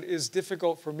thing that is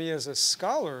difficult for me as a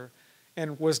scholar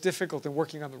and was difficult in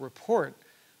working on the report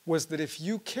was that if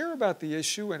you care about the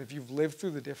issue and if you've lived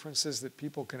through the differences that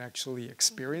people can actually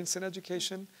experience in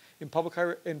education, in public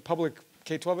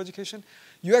K-12 education,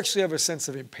 you actually have a sense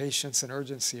of impatience and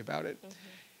urgency about it. Mm-hmm.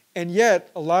 And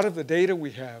yet, a lot of the data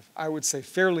we have, I would say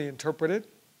fairly interpreted,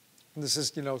 and this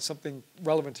is something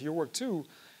relevant to your work too,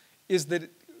 is that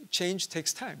change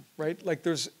takes time, right? Like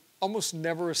there's almost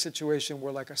never a situation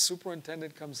where like a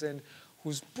superintendent comes in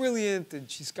who's brilliant and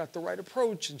she's got the right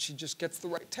approach and she just gets the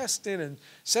right test in and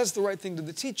says the right thing to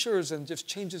the teachers and just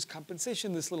changes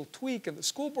compensation, this little tweak, and the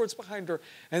school board's behind her,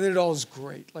 and then it all is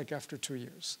great, like after 2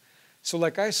 years. So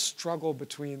like I struggle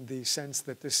between the sense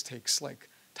that this takes like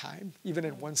time, even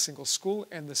in one single school,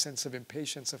 and the sense of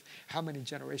impatience of how many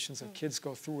generations of kids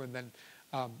go through and then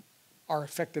are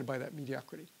affected by that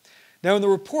mediocrity. Now in the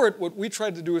report, what we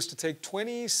tried to do is to take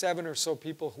 27 or so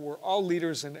people who were all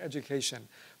leaders in education,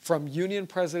 from union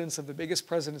presidents of the biggest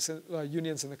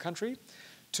unions in the country,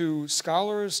 to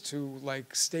scholars, to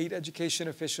like state education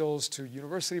officials, to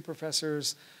university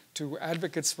professors, to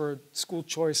advocates for school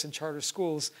choice and charter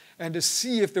schools, and to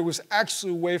see if there was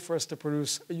actually a way for us to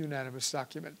produce a unanimous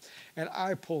document. And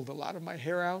I pulled a lot of my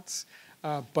hair out,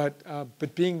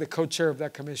 but being the co-chair of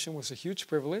that commission was a huge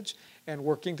privilege, and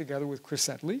working together with Chris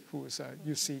Edley, who is a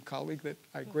UC colleague that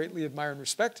I greatly admire and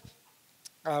respect,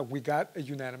 we got a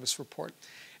unanimous report.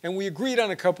 And we agreed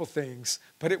on a couple things,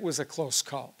 but it was a close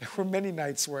call. There were many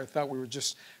nights where I thought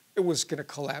it was going to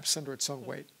collapse under its own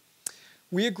weight.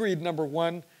 We agreed, number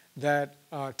one, that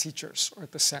teachers are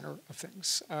at the center of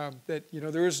things. That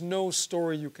there is no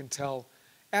story you can tell,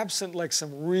 absent like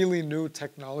some really new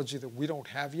technology that we don't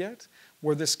have yet,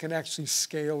 where this can actually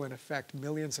scale and affect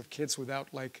millions of kids without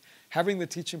like having the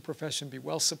teaching profession be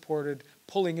well supported,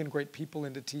 pulling in great people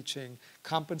into teaching,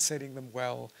 compensating them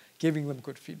well, giving them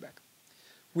good feedback.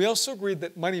 We also agreed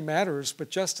that money matters, but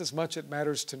just as much it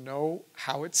matters to know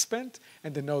how it's spent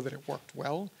and to know that it worked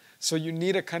well. So you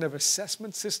need a kind of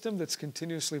assessment system that's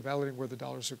continuously validating where the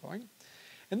dollars are going.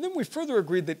 And then we further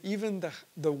agreed that even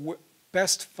the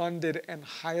best funded and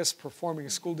highest performing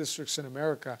school districts in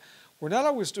America were not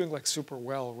always doing like super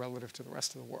well relative to the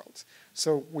rest of the world.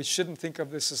 So we shouldn't think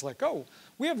of this as like, oh,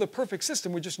 we have the perfect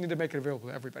system, we just need to make it available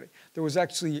to everybody. There was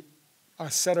actually a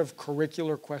set of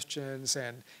curricular questions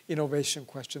and innovation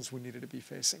questions we needed to be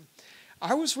facing.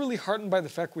 I was really heartened by the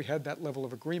fact we had that level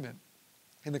of agreement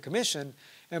in the commission,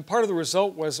 and part of the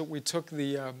result was that we took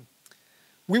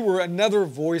we were another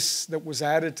voice that was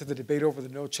added to the debate over the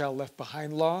No Child Left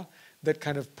Behind law that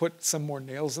kind of put some more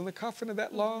nails in the coffin of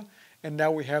that law, and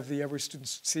now we have the Every Student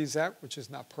Sees Act, which is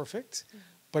not perfect,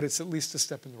 but it's at least a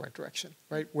step in the right direction,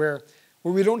 right? Where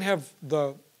we don't have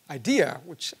the idea,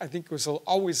 which I think was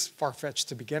always far-fetched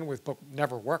to begin with, but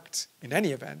never worked in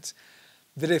any event,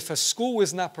 that if a school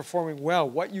was not performing well,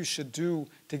 what you should do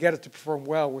to get it to perform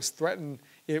well was threaten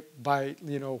it by,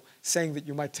 saying that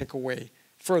you might take away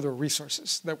further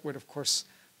resources that would, of course,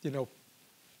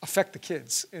 affect the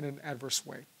kids in an adverse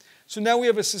way. So now we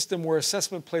have a system where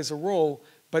assessment plays a role,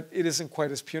 but it isn't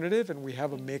quite as punitive, and we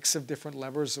have a mix of different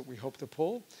levers that we hope to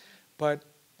pull. But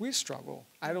we struggle.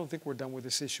 I don't think we're done with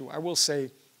this issue. I will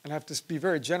say, and I have to be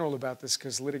very general about this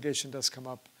because litigation does come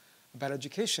up about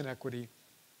education equity,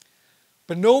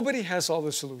 but nobody has all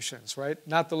the solutions, right?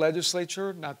 Not the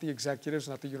legislature, not the executives,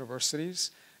 not the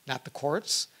universities, not the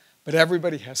courts, but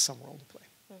everybody has some role to play.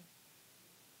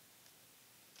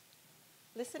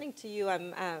 Listening to you,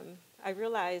 I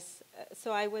realized,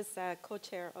 so I was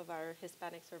co-chair of our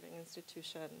Hispanic Serving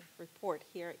Institution report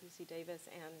here at UC Davis,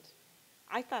 and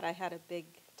I thought I had a big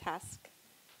task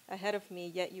ahead of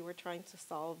me, yet you were trying to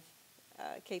solve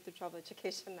K-12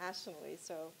 education nationally.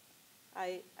 So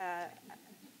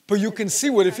but you can see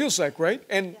what it feels like, right?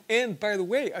 And by the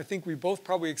way, I think we both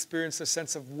probably experienced a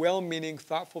sense of well-meaning,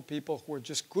 thoughtful people who are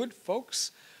just good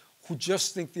folks who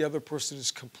just think the other person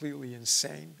is completely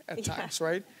insane at times,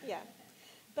 right? Yeah.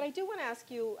 But I do want to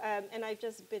ask you, and I've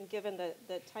just been given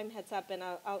the time heads up, and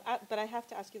but I have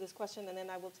to ask you this question, and then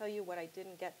I will tell you what I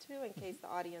didn't get to in case the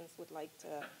audience would like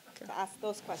to ask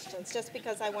those questions, just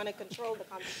because I want to control the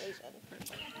conversation.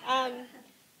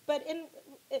 But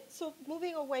so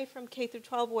moving away from K through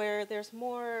 12, where there's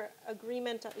more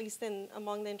agreement, at least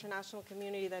among the international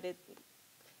community, that it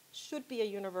should be a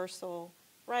universal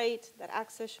right, that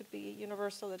access should be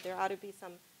universal, that there ought to be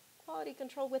some quality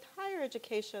control. With higher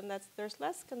education, there's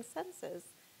less consensus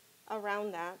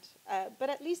around that.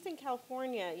 But at least in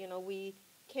California, we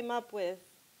came up with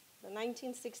the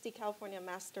 1960 California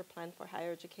Master Plan for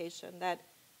Higher Education that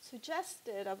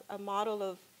suggested a model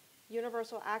of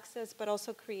universal access, but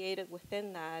also created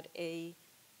within that a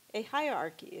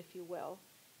hierarchy, if you will.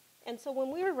 And so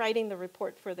when we were writing the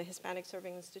report for the Hispanic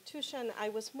Serving Institution, I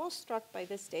was most struck by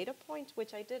this data point,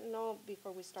 which I didn't know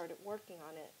before we started working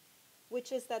on it,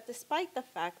 which is that despite the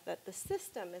fact that the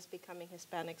system is becoming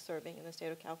Hispanic serving in the state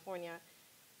of California,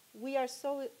 we are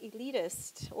so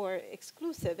elitist or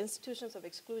exclusive. Institutions of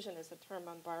exclusion is a term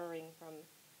I'm borrowing from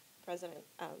President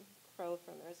Crow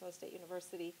from Arizona State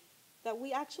University, that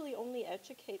we actually only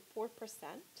educate 4%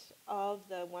 of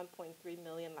the 1.3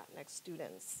 million Latinx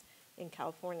students in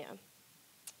California.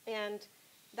 And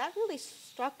that really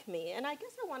struck me, and I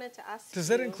guess I wanted to ask Does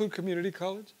that include community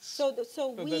colleges? So the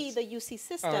UC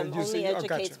system, only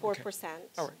educates 4%. Okay.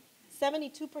 All right.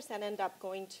 72% end up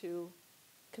going to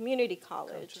community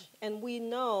college. Gotcha. And we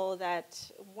know that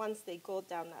once they go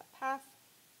down that path,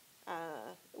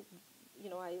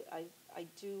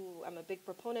 I'm a big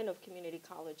proponent of community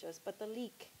colleges, but the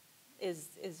leak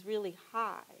is really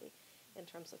high in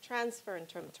terms of transfer, in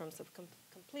terms of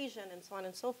completion, and so on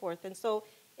and so forth. And so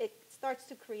it starts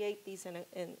to create these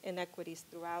inequities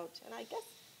throughout. And I guess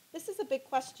this is a big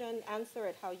question. Answer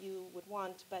it how you would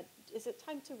want, but is it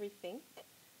time to rethink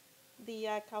the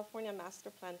California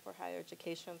Master Plan for Higher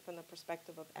Education from the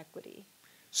perspective of equity?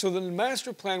 So the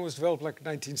master plan was developed like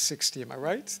 1960, am I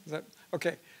right? Is that,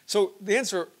 okay, so the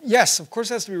answer, yes, of course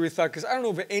it has to be rethought, because I don't know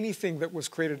of anything that was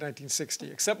created in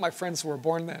 1960, except my friends who were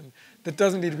born then, that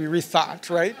doesn't need to be rethought,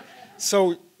 right?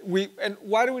 So and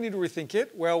why do we need to rethink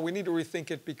it? Well, we need to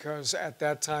rethink it because at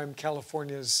that time,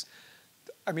 California's,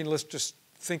 let's just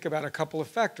think about a couple of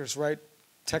factors, right?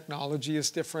 Technology is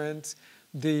different,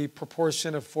 the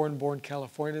proportion of foreign-born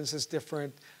Californians is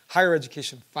different, higher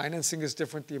education financing is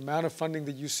different, the amount of funding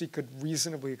the UC could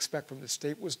reasonably expect from the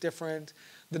state was different,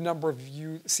 the number of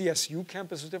CSU campuses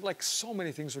was different, like so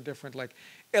many things were different, like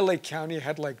LA County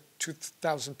had like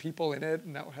 2,000 people in it,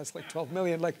 and now it has like 12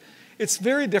 million, like it's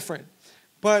very different.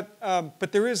 But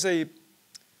there is a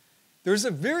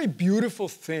very beautiful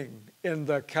thing in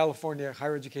the California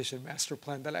Higher Education Master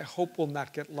Plan that I hope will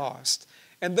not get lost,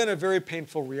 and then a very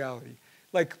painful reality.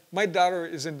 Like, my daughter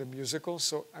is into musicals,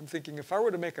 so I'm thinking if I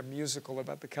were to make a musical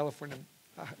about the California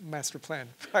Master Plan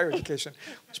for Higher Education,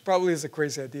 which probably is a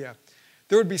crazy idea,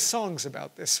 there would be songs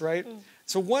about this, right? Mm.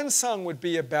 So one song would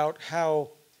be about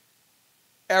how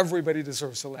everybody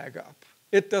deserves a leg up.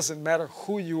 It doesn't matter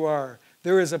who you are.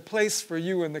 There is a place for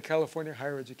you in the California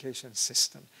higher education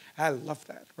system. I love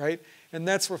that, right? And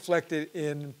that's reflected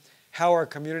in how our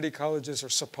community colleges are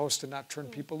supposed to not turn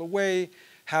people away,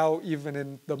 how even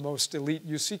in the most elite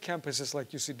UC campuses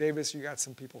like UC Davis, you got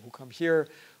some people who come here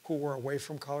who were away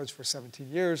from college for 17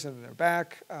 years and they're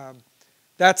back.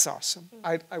 That's awesome.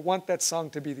 I want that song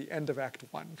to be the end of Act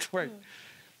 1, right?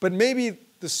 But maybe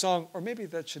the song, or maybe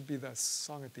that should be the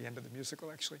song at the end of the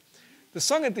musical, actually. The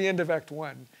song at the end of Act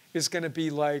 1 is going to be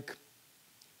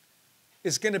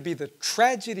the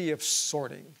tragedy of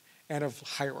sorting and of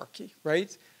hierarchy,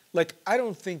 right? Like, I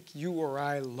don't think you or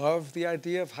I love the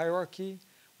idea of hierarchy.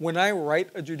 When I write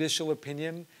a judicial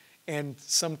opinion, and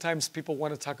sometimes people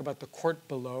want to talk about the court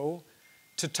below,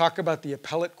 to talk about the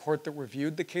appellate court that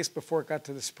reviewed the case before it got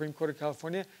to the Supreme Court of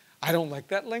California, I don't like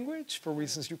that language for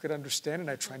reasons you could understand, and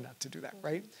I try not to do that,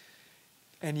 right?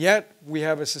 And yet, we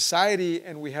have a society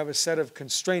and we have a set of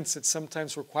constraints that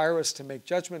sometimes require us to make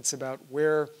judgments about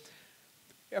where,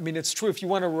 it's true, if you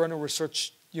want to run a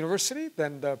research university,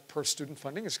 then the per student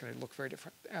funding is going to look very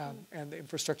different, and the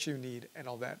infrastructure you need and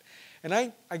all that. And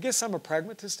I guess I'm a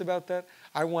pragmatist about that.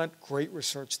 I want great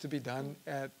research to be done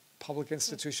at public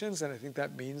institutions, and I think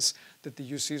that means that the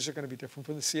UCs are going to be different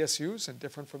from the CSUs and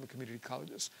different from the community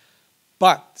colleges.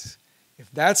 But if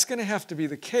that's going to have to be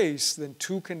the case, then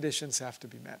two conditions have to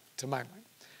be met, to my mind.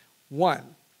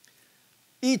 One,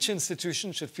 each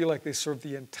institution should feel like they serve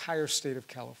the entire state of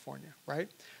California, right?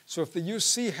 So if the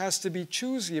UC has to be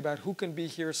choosy about who can be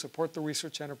here, support the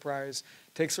research enterprise,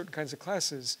 take certain kinds of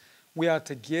classes, we ought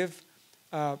to give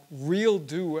real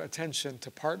due attention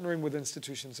to partnering with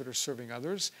institutions that are serving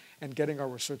others and getting our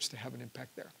research to have an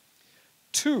impact there.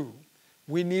 2,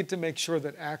 we need to make sure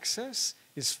that access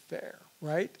is fair,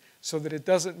 right? So that it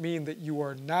doesn't mean that you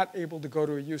are not able to go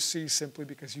to a UC simply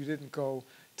because you didn't go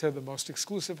to the most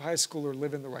exclusive high school or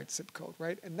live in the right zip code,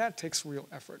 right? And that takes real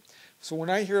effort. So when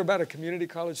I hear about a community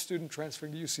college student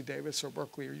transferring to UC Davis or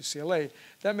Berkeley or UCLA,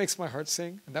 that makes my heart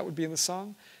sing, and that would be in the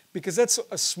song, because that's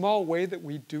a small way that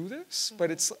we do this, but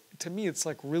it's, to me, it's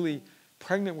like really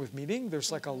pregnant with meaning.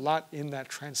 There's like a lot in that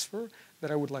transfer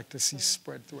that I would like to see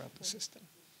spread throughout the system.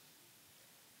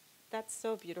 That's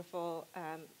so beautiful.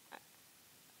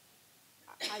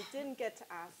 I didn't get to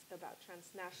ask about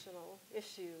transnational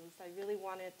issues. I really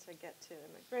wanted to get to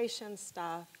immigration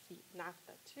stuff,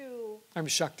 NAFTA too. I'm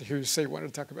shocked to hear you say you wanted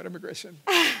to talk about immigration,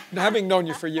 having known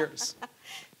you for years.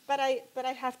 But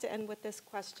I have to end with this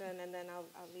question, and then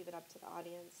I'll leave it up to the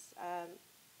audience.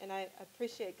 And I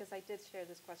appreciate, because I did share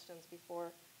these questions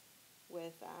before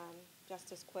with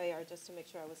Justice Cuéllar, just to make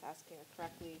sure I was asking it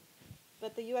correctly.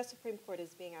 But the U.S. Supreme Court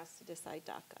is being asked to decide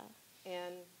DACA.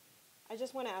 And I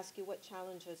just want to ask you, what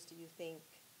challenges do you think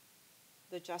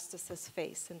the justices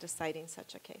face in deciding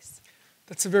such a case?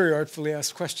 That's a very artfully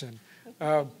asked question.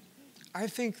 I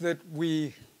think that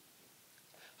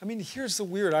here's the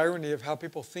weird irony of how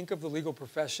people think of the legal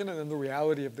profession and then the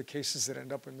reality of the cases that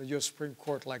end up in the U.S. Supreme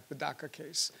Court, like the DACA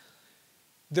case.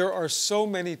 There are so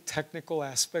many technical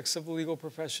aspects of the legal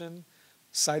profession,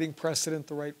 citing precedent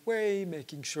the right way,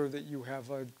 making sure that you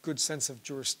have a good sense of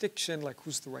jurisdiction, like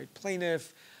who's the right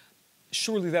plaintiff.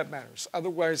 Surely that matters.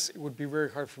 Otherwise, it would be very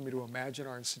hard for me to imagine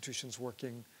our institutions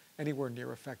working anywhere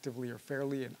near effectively or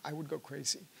fairly, and I would go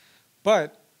crazy.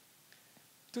 But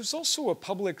there's also a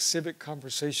public civic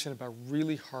conversation about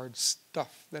really hard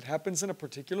stuff that happens in a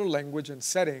particular language and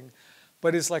setting,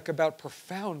 but is like about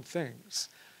profound things.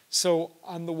 So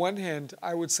on the one hand,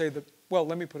 I would say that, well,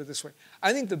 let me put it this way.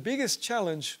 I think the biggest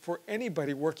challenge for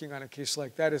anybody working on a case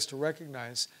like that is to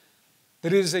recognize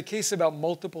that it is a case about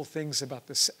multiple things about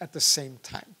this at the same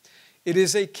time. It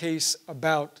is a case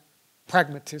about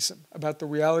pragmatism, about the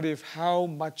reality of how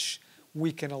much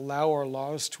we can allow our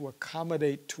laws to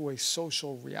accommodate to a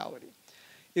social reality.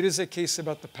 It is a case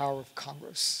about the power of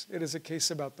Congress. It is a case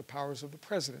about the powers of the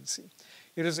presidency.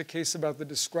 It is a case about the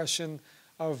discretion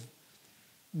of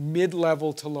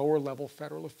mid-level to lower-level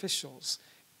federal officials.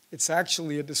 It's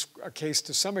actually a case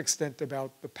to some extent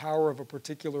about the power of a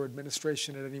particular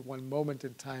administration at any one moment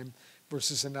in time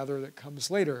versus another that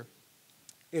comes later.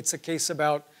 It's a case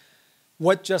about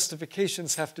what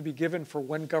justifications have to be given for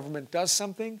when government does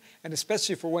something, and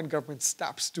especially for when government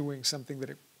stops doing something that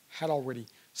it had already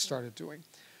started doing.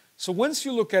 So once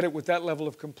you look at it with that level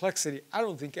of complexity, I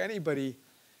don't think anybody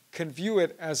can view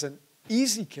it as an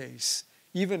easy case,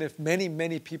 even if many,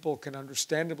 many people can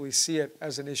understandably see it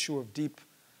as an issue of deep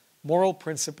moral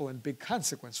principle and big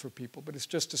consequence for people. But it's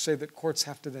just to say that courts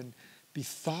have to then be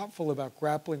thoughtful about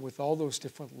grappling with all those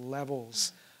different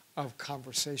levels of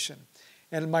conversation.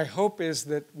 And my hope is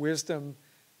that wisdom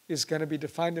is going to be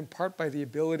defined in part by the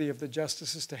ability of the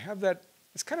justices to have that.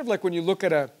 It's kind of like when you look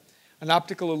at an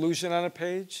optical illusion on a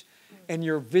page, and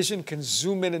your vision can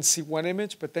zoom in and see one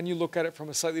image, but then you look at it from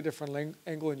a slightly different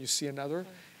angle and you see another.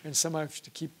 And sometimes you have to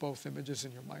keep both images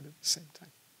in your mind at the same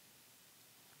time.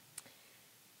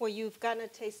 Well, you've gotten a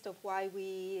taste of why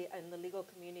we in the legal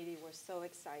community were so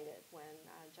excited when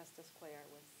Justice Cuéllar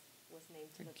was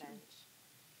named to the bench.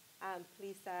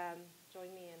 Please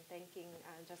join me in thanking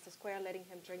Justice Cuéllar, letting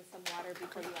him drink some water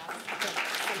before you ask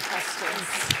some questions.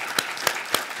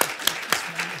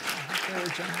 Very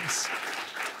generous.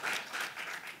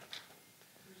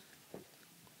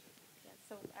 Yeah,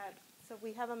 so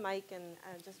we have a mic, and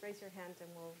just raise your hand and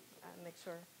we'll make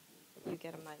sure that you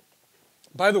get a mic.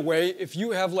 By the way, if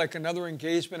you have like another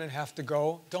engagement and have to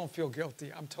go, don't feel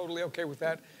guilty. I'm totally okay with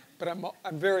that. But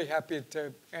I'm very happy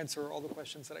to answer all the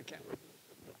questions that I can.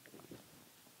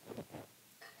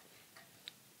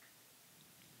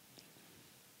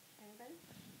 Anybody?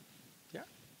 Yeah.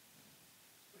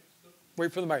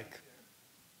 Wait for the mic.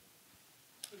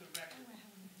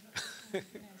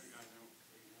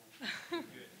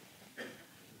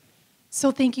 So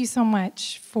thank you so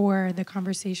much for the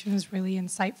conversation. It was really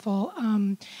insightful.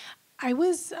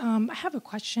 I have a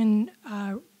question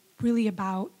really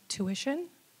about tuition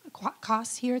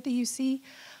costs here at the UC,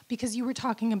 because you were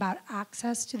talking about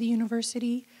access to the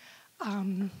university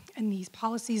and these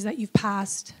policies that you've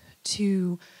passed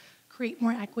to create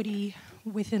more equity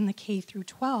within the K through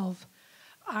 12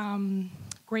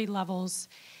 grade levels.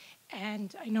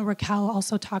 And I know Raquel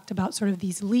also talked about sort of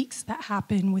these leaks that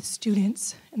happen with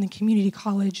students in the community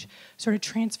college sort of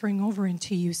transferring over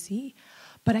into UC.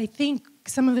 But I think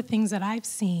some of the things that I've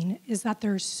seen is that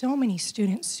there are so many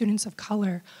students of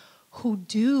color, who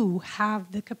do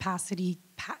have the capacity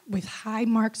with high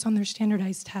marks on their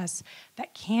standardized tests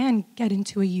that can get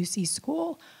into a UC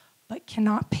school, but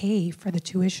cannot pay for the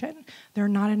tuition. There are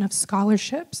not enough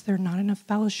scholarships, there are not enough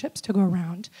fellowships to go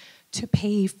around to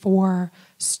pay for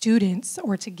students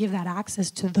or to give that access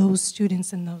to those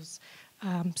students in those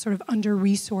sort of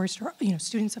under-resourced or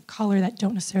students of color that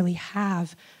don't necessarily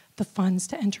have the funds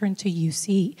to enter into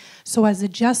UC. So as a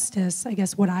justice, I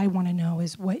guess what I want to know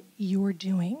is what you're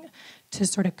doing to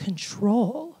sort of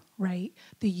control, right,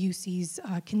 the UC's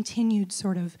continued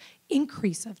sort of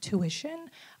increase of tuition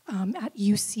at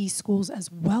UC schools as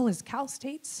well as Cal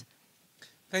State's.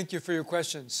 Thank you for your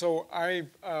question. So I,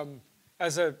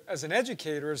 as an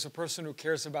educator, as a person who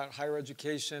cares about higher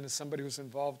education, as somebody who's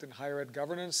involved in higher ed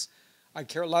governance, I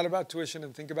care a lot about tuition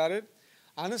and think about it.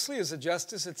 Honestly, as a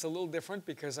justice, it's a little different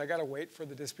because I got to wait for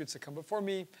the disputes to come before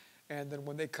me, and then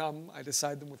when they come, I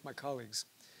decide them with my colleagues.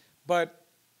 But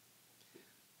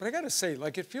I got to say,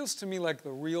 like, it feels to me like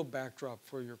the real backdrop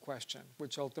for your question,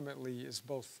 which ultimately is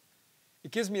both,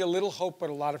 it gives me a little hope but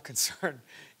a lot of concern,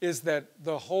 is that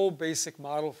the whole basic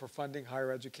model for funding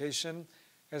higher education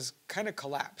has kind of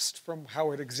collapsed from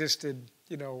how it existed,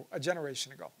 a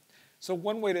generation ago. So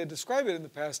one way to describe it in the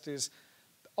past is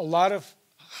a lot of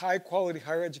high-quality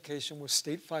higher education was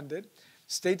state-funded.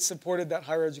 States supported that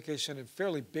higher education in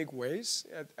fairly big ways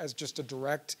as just a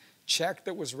direct check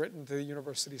that was written to the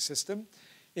university system.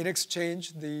 In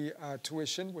exchange, the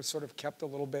tuition was sort of kept a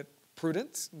little bit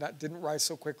prudent. That didn't rise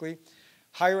so quickly.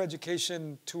 Higher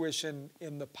education tuition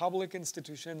in the public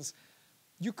institutions,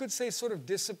 you could say sort of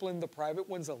disciplined the private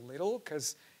ones a little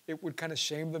because it would kind of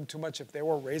shame them too much if they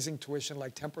were raising tuition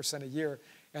like 10% a year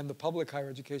and the public higher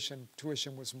education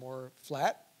tuition was more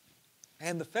flat.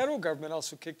 And the federal government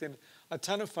also kicked in a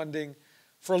ton of funding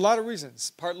for a lot of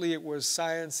reasons. Partly it was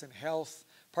science and health.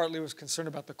 Partly it was concern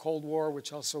about the Cold War,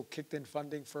 which also kicked in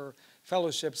funding for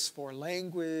fellowships for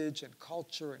language and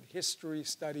culture and history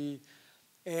study.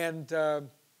 And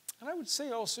I would say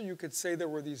also you could say there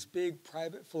were these big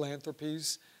private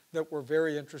philanthropies that were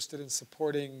very interested in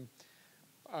supporting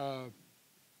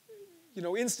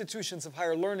institutions of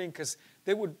higher learning because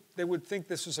they would think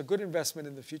this was a good investment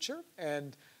in the future.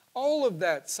 And all of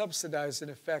that subsidized, in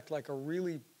effect, like a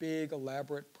really big,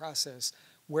 elaborate process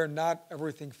where not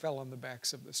everything fell on the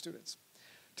backs of the students.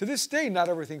 To this day, not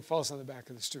everything falls on the back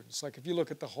of the students, like if you look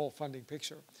at the whole funding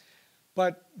picture.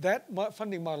 But that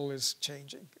funding model is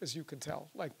changing, as you can tell.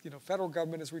 Like, federal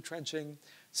government is retrenching.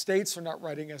 States are not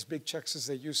writing as big checks as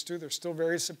they used to. They're still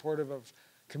very supportive of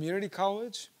community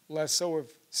college, less so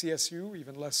of CSU,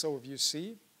 even less so of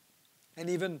UC. And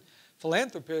even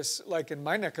philanthropists, like in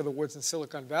my neck of the woods in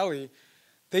Silicon Valley,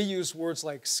 they use words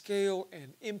like scale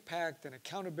and impact and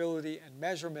accountability and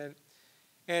measurement.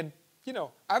 And,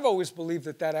 I've always believed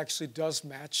that that actually does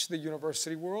match the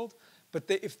university world. But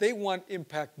if they want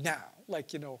impact now,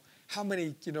 like, how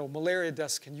many, malaria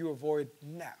deaths can you avoid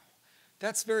now?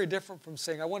 That's very different from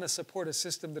saying, I want to support a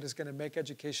system that is going to make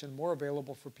education more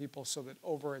available for people so that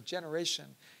over a generation,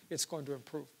 it's going to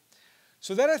improve.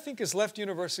 So that, I think, has left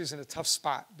universities in a tough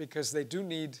spot because they do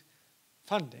need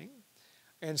funding.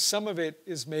 And some of it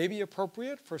is maybe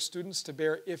appropriate for students to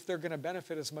bear if they're going to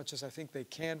benefit as much as I think they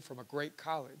can from a great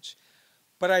college.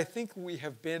 But I think we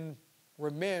have been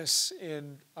remiss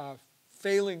in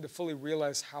failing to fully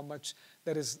realize how much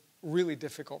that is really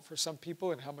difficult for some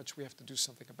people and how much we have to do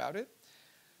something about it.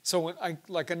 So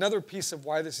like another piece of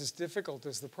why this is difficult,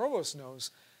 as the provost knows,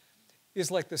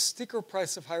 is like the sticker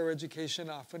price of higher education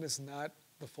often is not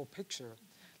the full picture.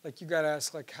 Like you got to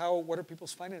ask, like, what are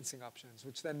people's financing options?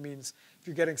 Which then means if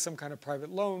you're getting some kind of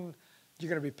private loan, you're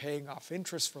going to be paying off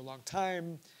interest for a long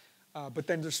time. But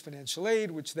then there's financial aid,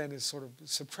 which then is sort of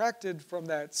subtracted from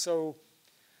that. So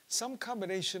some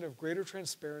combination of greater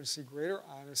transparency, greater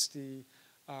honesty,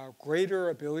 greater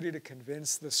ability to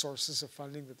convince the sources of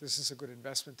funding that this is a good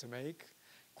investment to make,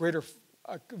 greater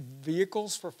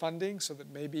vehicles for funding so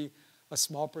that maybe a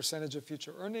small percentage of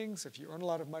future earnings, if you earn a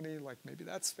lot of money, like maybe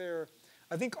that's fair.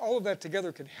 I think all of that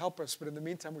together can help us, but in the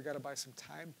meantime, we've got to buy some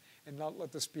time and not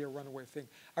let this be a runaway thing.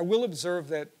 I will observe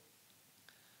that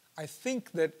I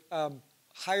think that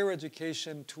higher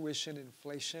education tuition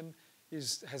inflation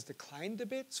has declined a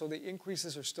bit, so the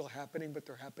increases are still happening, but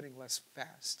they're happening less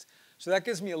fast. So that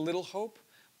gives me a little hope,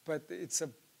 but it's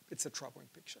a troubling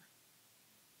picture.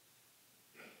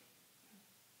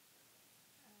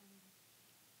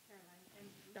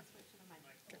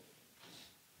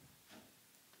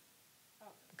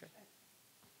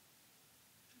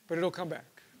 But it'll come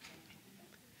back.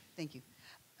 Thank you.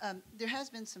 There has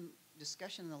been some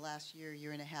discussion in the last year,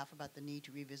 year and a half about the need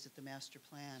to revisit the master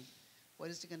plan.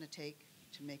 What is it going to take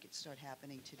to make it start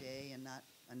happening today and not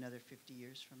another 50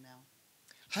 years from now?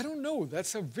 I don't know.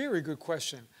 That's a very good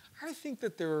question. I think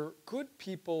that there are good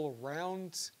people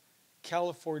around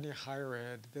California higher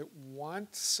ed that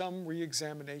want some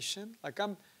reexamination. Like I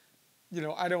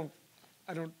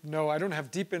don't know. I don't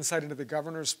have deep insight into the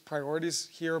governor's priorities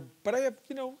here, but I have,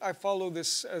 I follow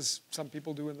this as some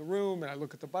people do in the room, and I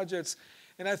look at the budgets,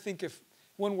 and I think if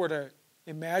one were to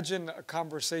imagine a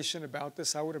conversation about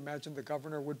this, I would imagine the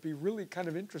governor would be really kind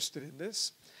of interested in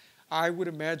this. I would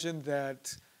imagine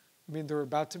that, there are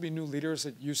about to be new leaders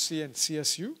at UC and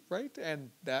CSU, right? And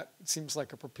that seems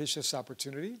like a propitious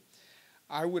opportunity.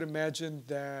 I would imagine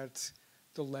that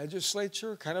the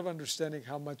legislature, kind of understanding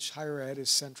how much higher ed is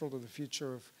central to the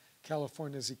future of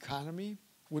California's economy,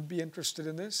 would be interested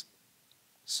in this.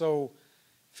 So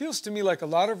it feels to me like a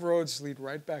lot of roads lead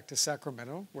right back to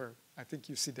Sacramento, where I think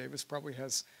UC Davis probably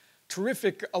has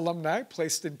terrific alumni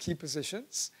placed in key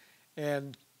positions.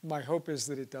 And my hope is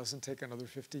that it doesn't take another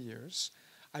 50 years.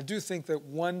 I do think that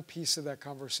one piece of that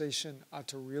conversation ought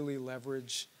to really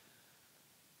leverage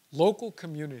local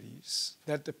communities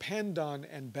that depend on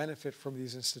and benefit from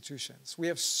these institutions. We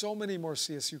have so many more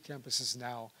CSU campuses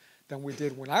now than we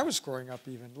did when I was growing up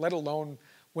even, let alone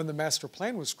when the master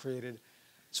plan was created.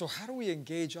 So how do we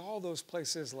engage all those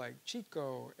places like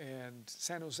Chico and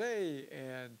San Jose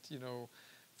and,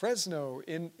 Fresno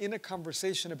in a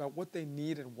conversation about what they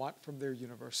need and want from their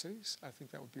universities? I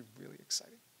think that would be really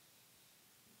exciting.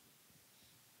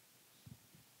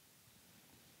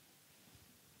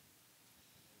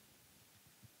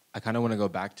 I kind of want to go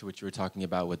back to what you were talking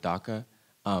about with DACA.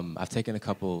 I've taken a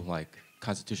couple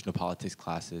constitutional politics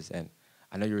classes, and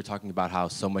I know you were talking about how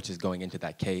so much is going into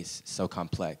that case, so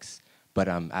complex. But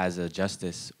as a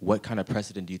justice, what kind of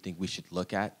precedent do you think we should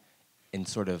look at in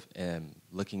sort of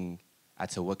looking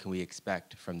at what can we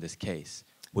expect from this case?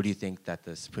 What do you think that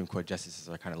the Supreme Court justices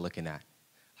are kind of looking at?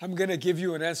 I'm going to give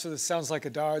you an answer that sounds like a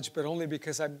dodge, but only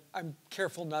because I'm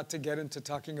careful not to get into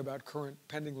talking about current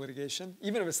pending litigation,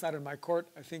 even if it's not in my court.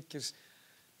 I think because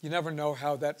you never know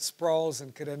how that sprawls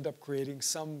and could end up creating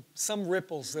some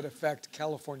ripples that affect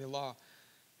California law.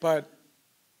 But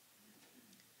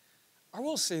I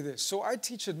will say this. So I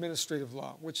teach administrative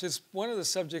law, which is one of the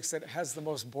subjects that has the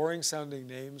most boring sounding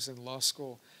names in law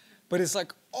school. But it's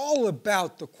like all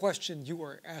about the question you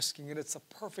are asking, and it's a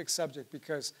perfect subject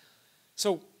because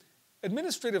so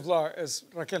administrative law, as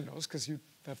Raquel knows, because you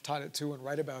have taught it too and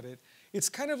write about it, it's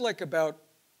kind of like about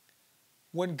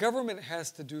when government has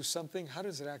to do something, how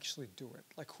does it actually do it?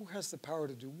 Like who has the power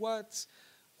to do what?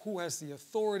 Who has the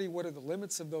authority? What are the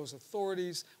limits of those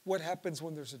authorities? What happens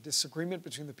when there's a disagreement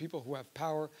between the people who have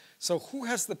power? So who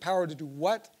has the power to do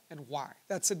what and why?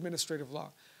 That's administrative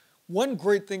law. One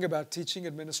great thing about teaching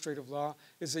administrative law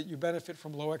is that you benefit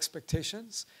from low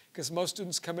expectations because most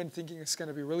students come in thinking it's going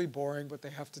to be really boring, but they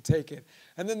have to take it.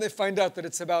 And then they find out that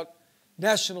it's about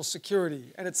national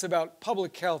security, and it's about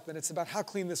public health, and it's about how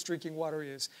clean this drinking water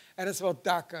is, and it's about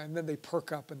DACA, and then they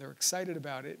perk up and they're excited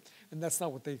about it, and that's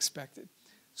not what they expected.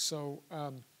 So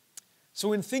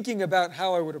in thinking about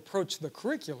how I would approach the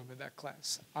curriculum in that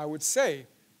class, I would say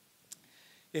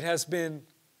it has been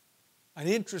an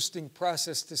interesting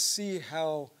process to see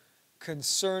how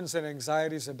concerns and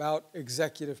anxieties about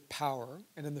executive power,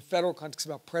 and in the federal context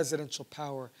about presidential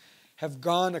power, have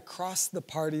gone across the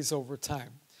parties over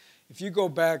time. If you go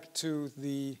back to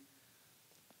the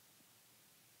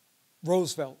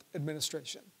Roosevelt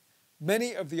administration,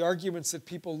 many of the arguments that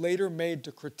people later made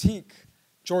to critique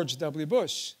George W.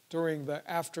 Bush during the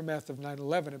aftermath of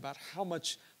 9/11 about how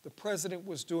much the president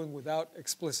was doing without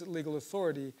explicit legal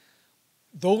authority,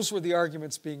 those were the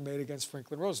arguments being made against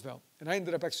Franklin Roosevelt. And I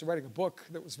ended up actually writing a book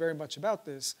that was very much about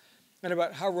this and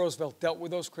about how Roosevelt dealt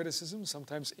with those criticisms,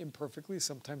 sometimes imperfectly,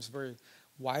 sometimes very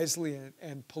wisely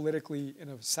and politically in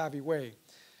a savvy way.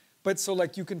 But so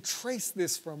you can trace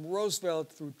this from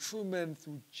Roosevelt through Truman,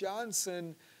 through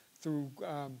Johnson, through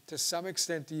to some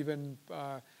extent even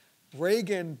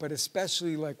Reagan, but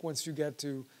especially once you get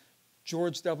to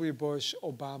George W. Bush,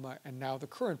 Obama, and now the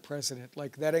current president,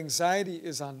 that anxiety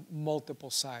is on multiple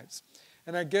sides.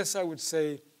 And I guess I would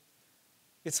say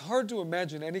it's hard to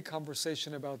imagine any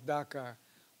conversation about DACA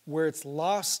where it's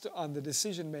lost on the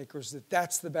decision makers that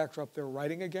that's the backdrop they're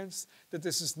writing against, that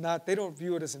this is not, they don't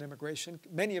view it as an immigration,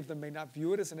 many of them may not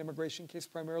view it as an immigration case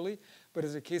primarily, but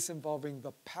as a case involving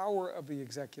the power of the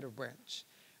executive branch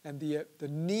and the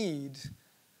need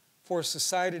for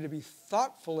society to be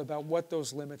thoughtful about what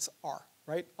those limits are,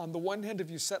 right? On the one hand, if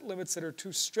you set limits that are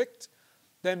too strict,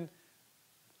 then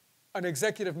an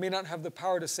executive may not have the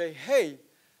power to say, hey,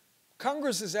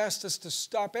 Congress has asked us to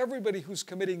stop everybody who's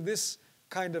committing this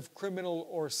kind of criminal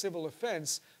or civil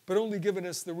offense, but only given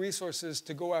us the resources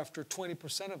to go after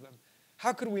 20% of them.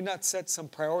 How could we not set some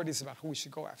priorities about who we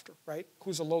should go after, right?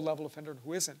 Who's a low-level offender and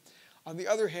who isn't? On the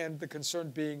other hand, the concern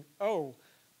being, oh,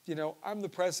 you know, I'm the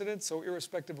president, so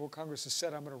irrespective of what Congress has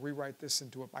said, I'm going to rewrite this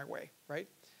and do it my way, right?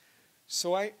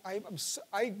 So I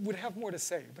would have more to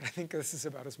say, but I think this is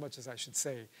about as much as I should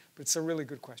say. But it's a really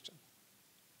good question.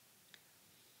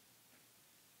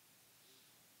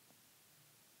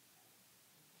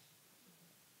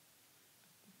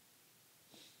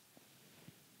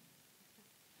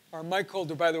 Our mic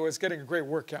holder, by the way, is getting a great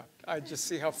workout. I just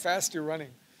see how fast you're running.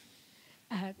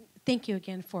 Thank you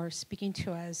again for speaking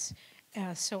to us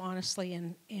so honestly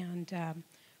and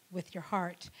with your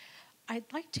heart. I'd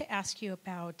like to ask you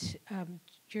about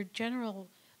your general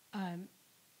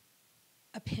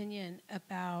opinion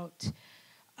about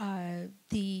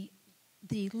the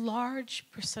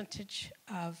large percentage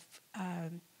of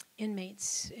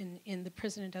inmates in the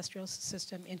prison industrial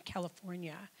system in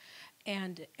California,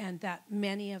 and that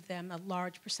many of them, a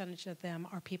large percentage of them,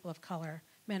 are people of color,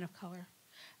 men of color,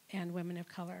 and women of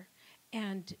color.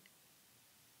 And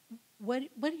what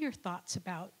are your thoughts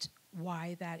about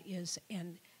why that is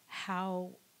and how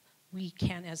we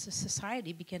can, as a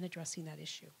society, begin addressing that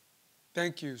issue?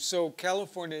 Thank you. So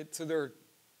California,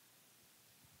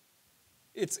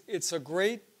 it's a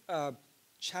great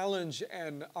challenge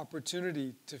and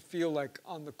opportunity to feel like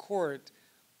on the court,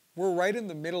 we're right in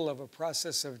the middle of a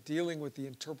process of dealing with the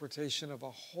interpretation of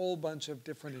a whole bunch of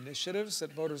different initiatives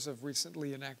that voters have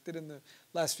recently enacted in the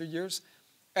last few years,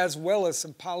 as well as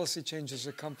some policy changes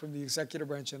that come from the executive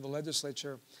branch and the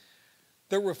legislature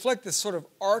that reflect this sort of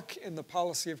arc in the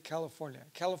policy of California.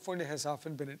 California has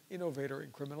often been an innovator in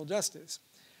criminal justice.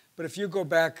 But if you go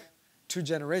back 2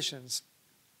 generations,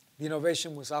 the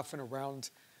innovation was often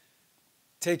around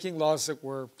taking laws that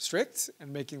were strict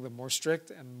and making them more strict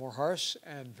and more harsh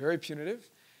and very punitive,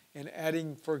 and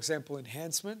adding, for example,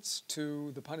 enhancements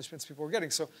to the punishments people were getting.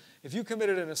 So if you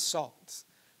committed an assault,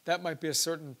 that might be a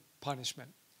certain punishment.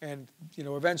 And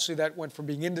eventually that went from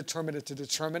being indeterminate to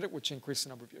determinate, which increased the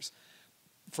number of years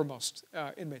for most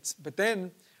inmates. But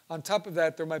then on top of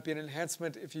that, there might be an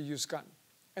enhancement if you use gun.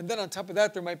 And then on top of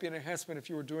that, there might be an enhancement if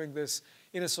you were doing this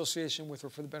in association with or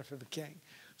for the benefit of the gang.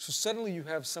 So suddenly you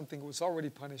have something that was already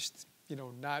punished,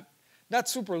 not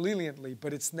super leniently,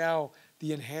 but it's now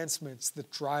the enhancements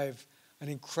that drive an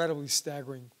incredibly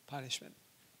staggering punishment.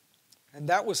 And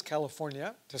that was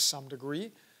California to some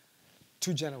degree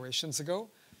 2 generations ago.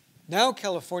 Now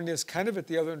California is kind of at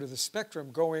the other end of the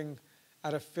spectrum, going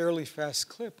at a fairly fast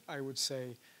clip, I would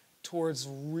say, towards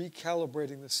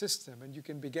recalibrating the system. And you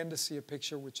can begin to see a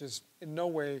picture which is in no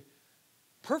way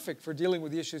perfect for dealing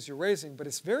with the issues you're raising, but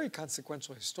it's very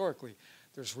consequential historically.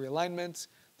 There's realignment,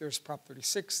 there's Prop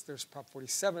 36, there's Prop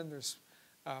 47, there's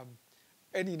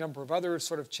any number of other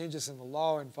sort of changes in the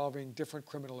law involving different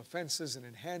criminal offenses and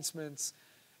enhancements.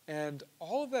 And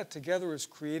all of that together is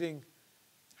creating,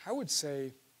 I would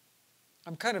say,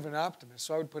 I'm kind of an optimist,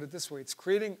 so I would put it this way. It's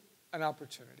creating an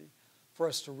opportunity for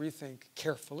us to rethink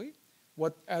carefully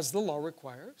what, as the law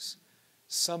requires,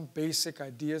 some basic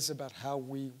ideas about how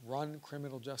we run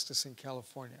criminal justice in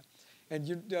California.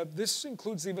 And this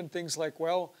includes even things like,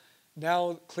 well,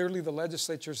 now clearly the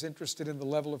legislature is interested in the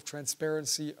level of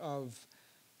transparency of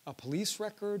police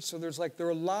records. So there are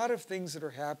a lot of things that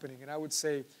are happening. And I would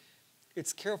say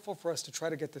it's careful for us to try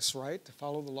to get this right, to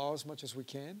follow the law as much as we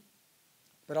can,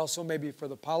 but also maybe for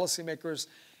the policymakers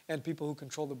and people who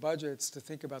control the budgets to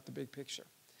think about the big picture.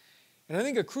 And I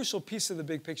think a crucial piece of the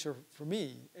big picture for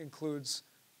me includes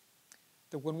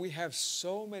that when we have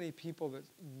so many people that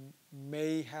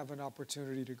may have an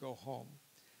opportunity to go home,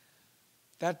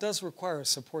 that does require a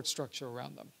support structure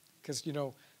around them. Because,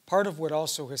 part of what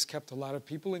also has kept a lot of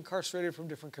people incarcerated from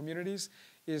different communities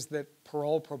is that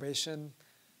parole, probation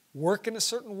work in a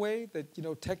certain way that,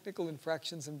 technical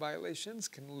infractions and violations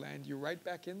can land you right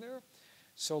back in there.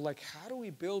 So, how do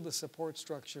we build a support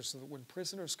structure so that when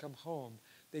prisoners come home,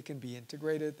 they can be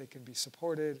integrated, they can be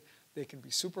supported, they can be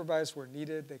supervised where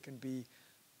needed, they can be,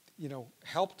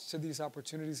 helped to these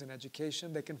opportunities in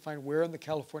education, they can find where in the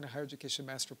California Higher Education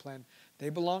Master Plan they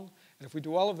belong. And if we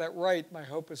do all of that right, my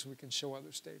hope is we can show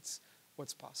other states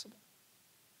what's possible.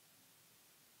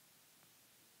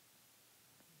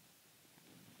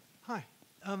 Hi.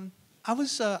 I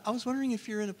was wondering if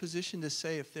you're in a position to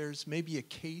say if there's maybe a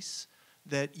case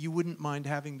that you wouldn't mind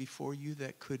having before you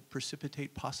that could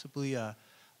precipitate possibly a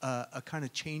kind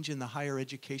of change in the higher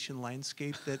education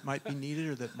landscape that might be needed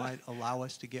or that might allow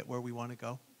us to get where we want to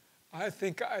go? I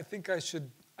think I should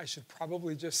I should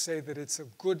probably just say that it's a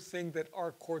good thing that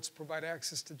our courts provide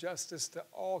access to justice to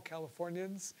all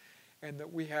Californians, and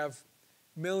that we have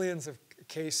millions of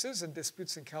cases and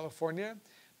disputes in California,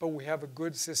 but we have a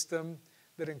good system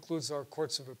that includes our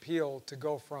courts of appeal to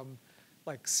go from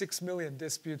like 6 million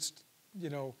disputes,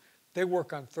 they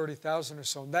work on 30,000 or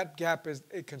so. And that gap,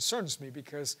 it concerns me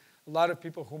because a lot of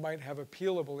people who might have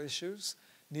appealable issues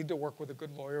need to work with a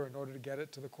good lawyer in order to get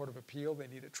it to the Court of Appeal. They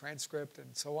need a transcript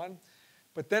and so on.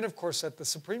 But then, of course, at the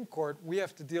Supreme Court, we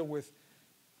have to deal with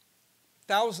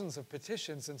thousands of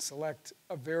petitions and select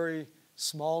a very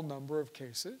small number of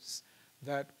cases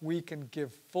that we can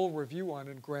give full review on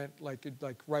and grant,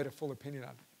 write a full opinion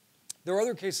on. There are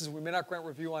other cases we may not grant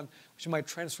review on, which we might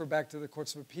transfer back to the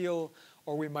courts of appeal,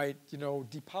 or we might,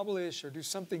 depublish or do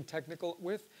something technical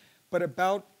with. But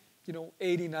about,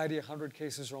 80, 90, 100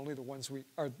 cases are only the ones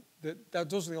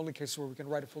those are the only cases where we can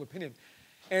write a full opinion.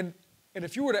 And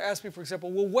if you were to ask me, for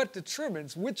example, well, what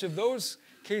determines which of those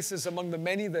cases among the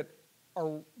many that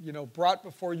are, brought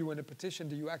before you in a petition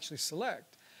do you actually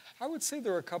select? I would say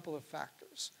there are a couple of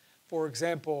factors. For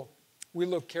example, we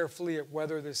look carefully at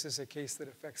whether this is a case that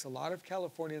affects a lot of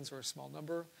Californians or a small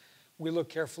number. We look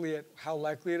carefully at how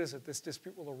likely it is that this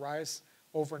dispute will arise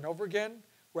over and over again,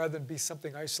 rather than be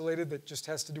something isolated that just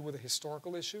has to do with a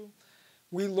historical issue.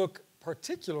 We look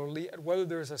particularly at whether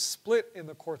there's a split in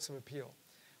the courts of appeal.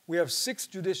 We have 6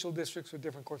 judicial districts with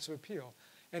different courts of appeal.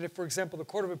 And if, for example, the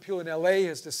Court of Appeal in LA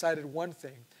has decided one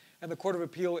thing, and the Court of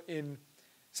Appeal in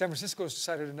San Francisco has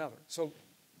decided another. So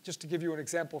just to give you an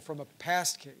example from a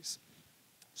past case.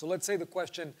 So let's say the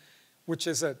question, which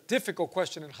is a difficult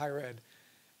question in higher ed,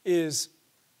 is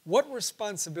what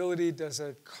responsibility does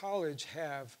a college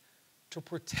have to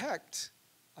protect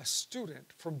a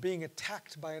student from being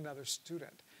attacked by another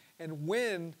student? And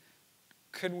when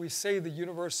can we say the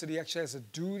university actually has a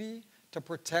duty to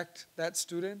protect that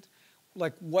student?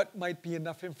 Like, what might be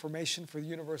enough information for the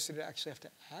university to actually have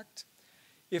to act?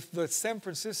 If the San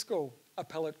Francisco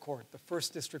Appellate Court, the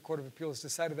First District Court of Appeal, has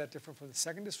decided that different from the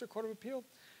Second District Court of Appeal,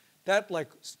 that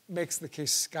makes the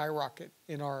case skyrocket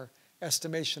in our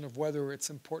estimation of whether it's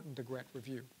important to grant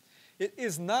review. It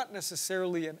is not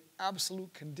necessarily an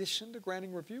absolute condition to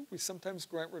granting review. We sometimes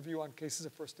grant review on cases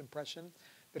of first impression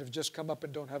that have just come up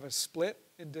and don't have a split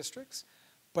in districts,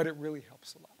 but it really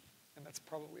helps a lot. And that's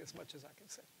probably as much as I can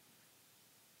say.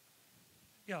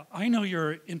 Yeah, I know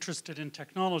you're interested in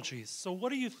technologies. So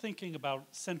what are you thinking about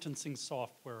sentencing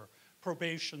software,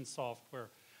 probation software?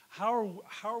 How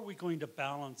are we going to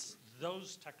balance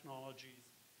those technologies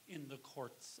in the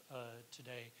courts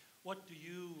today? What do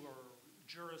you or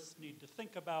jurists need to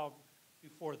think about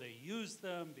before they use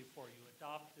them, before you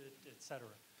adopt it, et cetera?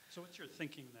 So what's your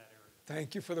thinking in that area?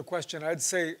 Thank you for the question. I'd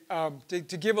say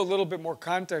to give a little bit more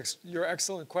context, your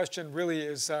excellent question really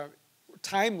is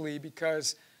timely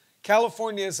because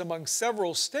California is among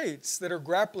several states that are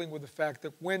grappling with the fact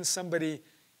that when somebody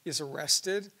is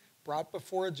arrested, brought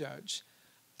before a judge,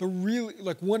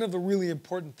 one of the really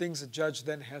important things a judge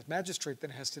then magistrate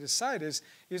then has to decide is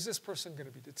this person going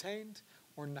to be detained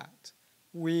or not?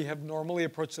 We have normally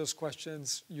approached those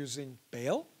questions using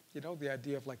bail, the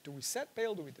idea of do we set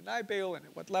bail, do we deny bail, and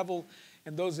at what level?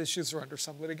 And those issues are under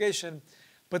some litigation.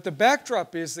 But the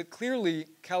backdrop is that clearly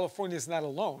California is not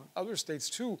alone. Other states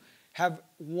too have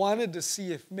wanted to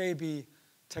see if maybe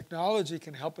technology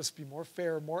can help us be more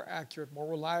fair, more accurate, more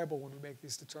reliable when we make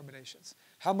these determinations.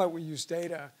 How might we use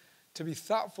data to be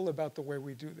thoughtful about the way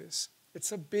we do this?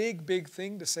 It's a big, big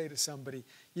thing to say to somebody,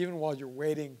 even while you're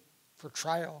waiting for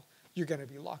trial, you're going to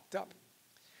be locked up.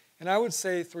 And I would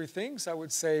say 3 things. I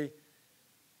would say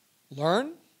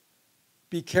learn,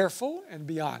 be careful, and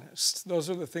be honest. Those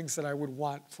are the things that I would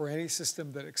want for any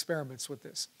system that experiments with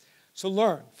this. So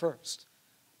learn first.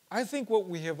 I think what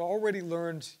we have already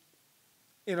learned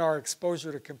in our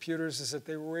exposure to computers is that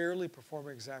they rarely perform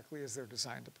exactly as they're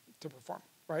designed to perform,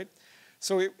 right?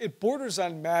 So it borders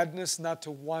on madness not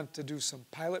to want to do some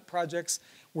pilot projects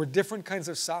where different kinds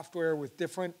of software with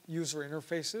different user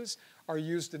interfaces are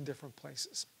used in different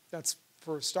places. That's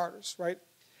for starters, right?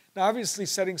 Now, obviously,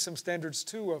 setting some standards,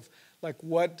 too, of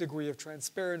what degree of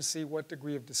transparency, what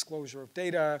degree of disclosure of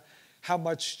data, how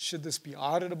much should this be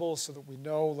auditable so that we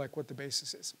know, what the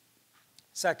basis is.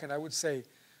 Second, I would say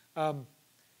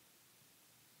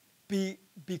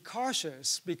be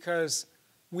cautious because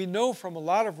we know from a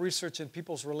lot of research in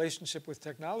people's relationship with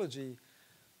technology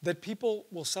that people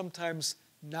will sometimes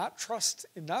not trust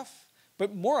enough,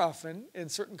 but more often, in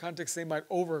certain contexts, they might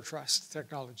over-trust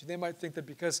technology. They might think that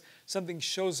because something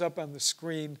shows up on the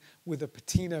screen with a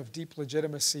patina of deep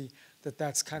legitimacy, that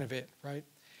that's kind of it, right?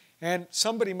 And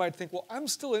somebody might think, well, I'm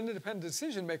still an independent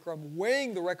decision maker. I'm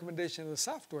weighing the recommendation of the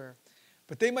software.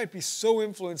 But they might be so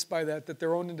influenced by that that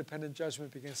their own independent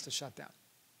judgment begins to shut down.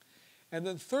 And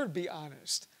then third, be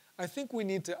honest. I think we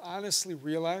need to honestly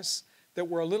realize that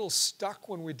we're a little stuck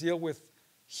when we deal with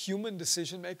human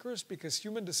decision makers, because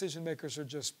human decision makers are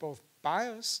just both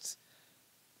biased,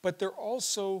 but they're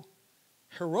also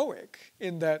heroic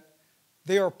in that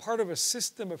they are part of a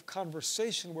system of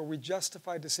conversation where we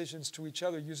justify decisions to each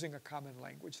other using a common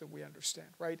language that we understand,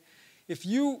 right? If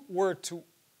you were to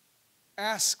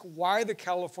ask why the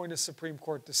California Supreme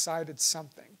Court decided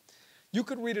something, you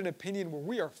could read an opinion where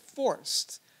we are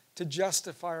forced to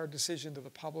justify our decision to the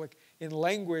public in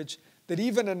language that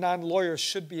even a non-lawyer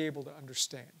should be able to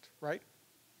understand, right?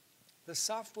 The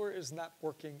software is not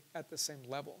working at the same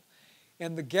level.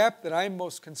 And the gap that I'm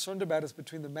most concerned about is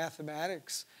between the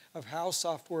mathematics of how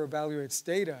software evaluates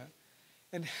data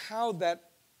and how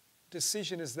that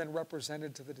decision is then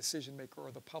represented to the decision maker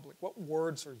or the public. What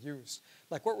words are used?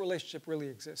 Like, what relationship really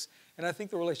exists? And I think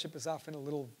the relationship is often a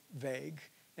little vague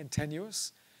and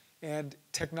tenuous. And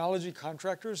technology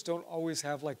contractors don't always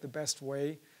have like the best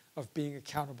way of being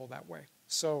accountable that way.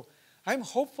 So I'm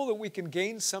hopeful that we can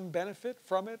gain some benefit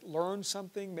from it, learn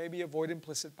something, maybe avoid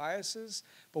implicit biases,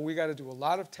 but we got to do a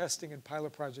lot of testing and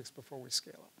pilot projects before we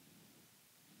scale up.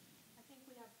 I think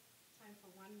we have time for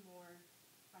one more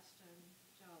question.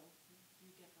 Joe, you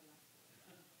get the last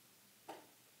one.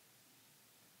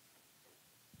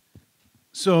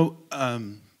 So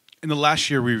in the last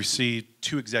year, we received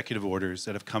 2 executive orders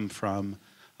that have come from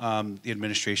the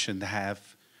administration that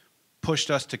have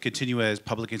pushed us to continue as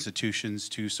public institutions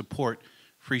to support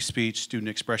free speech, student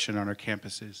expression on our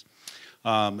campuses.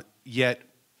 Yet,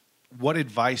 what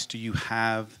advice do you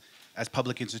have as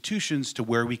public institutions to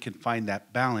where we can find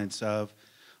that balance of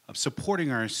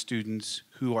supporting our students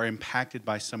who are impacted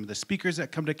by some of the speakers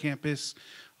that come to campus,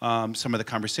 some of the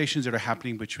conversations that are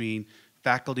happening between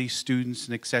faculty, students,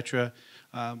 and et cetera?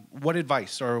 What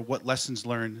advice or what lessons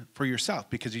learned for yourself?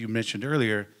 Because you mentioned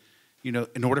earlier, you know,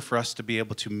 in order for us to be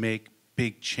able to make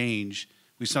big change,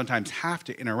 we sometimes have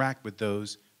to interact with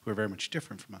those who are very much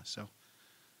different from us. So,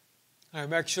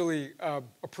 I'm actually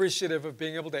appreciative of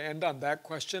being able to end on that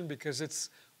question, because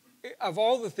it's, of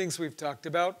all the things we've talked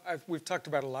about, we've talked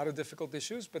about a lot of difficult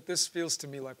issues, but this feels to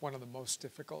me like one of the most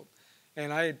difficult.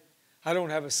 And I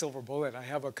don't have a silver bullet. I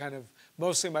have a kind of,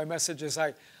 mostly my message is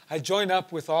I join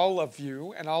up with all of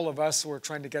you and all of us who are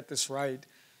trying to get this right.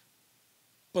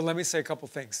 But let me say a couple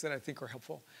things that I think are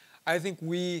helpful. I think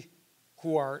we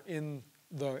who are in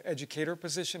the educator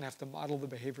position have to model the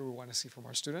behavior we want to see from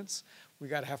our students. We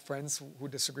got to have friends who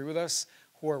disagree with us,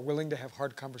 who are willing to have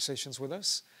hard conversations with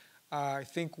us. I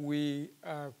think we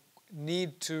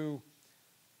need to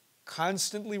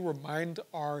constantly remind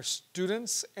our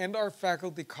students and our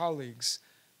faculty colleagues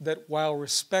that while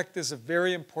respect is a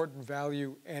very important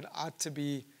value and ought to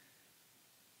be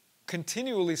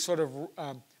continually sort of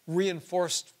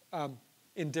reinforced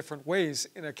in different ways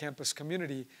in a campus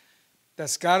community,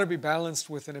 that's got to be balanced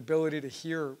with an ability to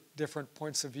hear different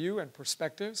points of view and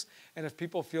perspectives. And if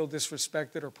people feel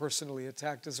disrespected or personally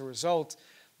attacked as a result,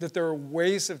 that there are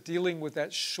ways of dealing with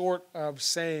that short of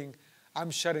saying, I'm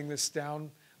shutting this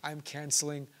down, I'm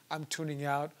canceling, I'm tuning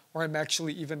out, or I'm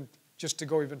actually even, just to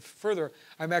go even further,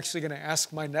 I'm actually going to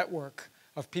ask my network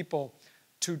of people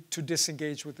to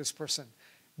disengage with this person.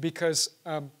 Because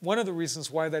one of the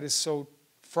reasons why that is so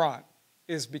fraught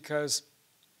is because,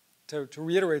 to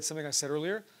reiterate something I said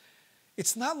earlier,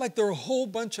 it's not like there are a whole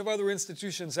bunch of other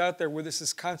institutions out there where this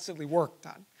is constantly worked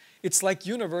on. It's like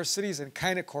universities and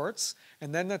kind of courts,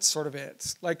 and then that's sort of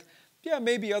it. Like, yeah,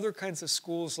 maybe other kinds of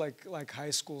schools like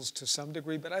high schools to some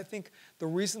degree, but I think the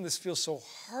reason this feels so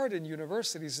hard in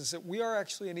universities is that we are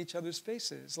actually in each other's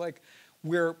faces. Like,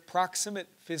 we're proximate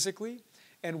physically,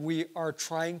 and we are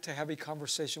trying to have a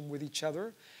conversation with each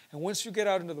other. And once you get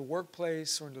out into the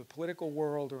workplace or into the political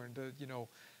world or into, you know,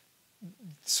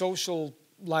 social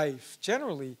life,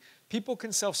 generally, people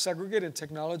can self-segregate, and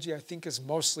technology, I think, has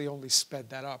mostly only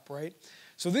sped that up, right?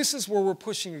 So this is where we're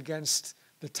pushing against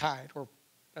the tide, or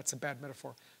that's a bad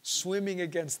metaphor, swimming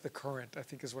against the current, I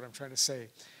think is what I'm trying to say.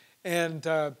 And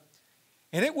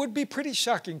it would be pretty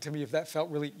shocking to me if that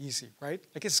felt really easy, right?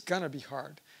 Like, it's gonna be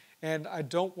hard. And I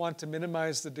don't want to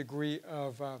minimize the degree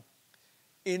of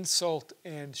insult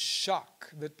and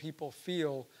shock that people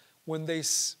feel when they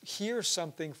hear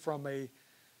something from a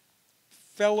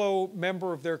fellow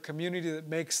member of their community that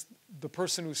makes the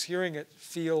person who's hearing it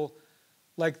feel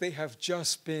like they have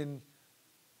just been,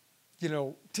 you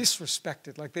know,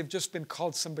 disrespected, like they've just been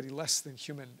called somebody less than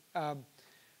human.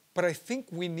 But I think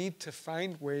we need to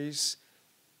find ways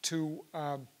to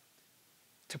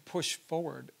to push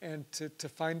forward and to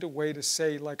find a way to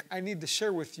say, like, I need to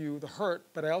share with you the hurt,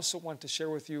 but I also want to share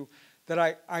with you that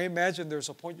I imagine there's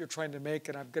a point you're trying to make,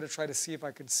 and I'm going to try to see if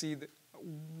I can see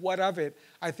what of it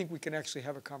I think we can actually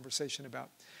have a conversation about.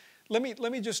 Let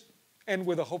me just end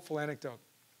with a hopeful anecdote.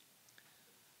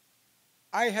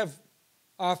 I have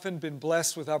often been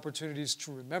blessed with opportunities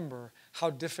to remember how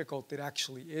difficult it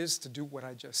actually is to do what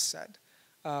I just said.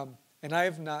 And I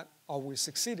have not always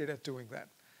succeeded at doing that.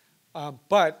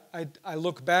 But I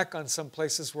look back on some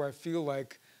places where I feel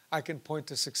like I can point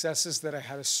to successes that I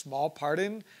had a small part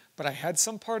in, but I had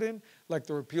some part in, like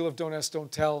the repeal of Don't Ask,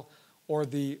 Don't Tell, or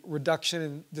the reduction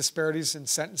in disparities in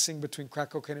sentencing between crack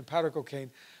cocaine and powder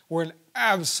cocaine, were an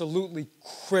absolutely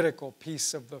critical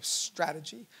piece of the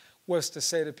strategy, was to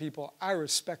say to people, I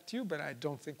respect you, but I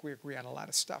don't think we agree on a lot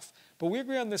of stuff. But we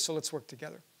agree on this, so let's work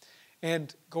together.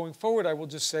 And going forward, I will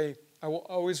just say, I will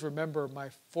always remember my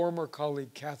former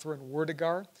colleague, Catherine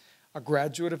Werdegar, a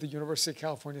graduate of the University of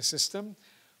California system,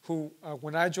 who,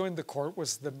 when I joined the court,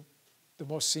 was the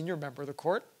most senior member of the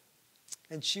court.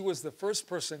 And she was the first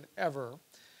person ever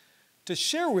to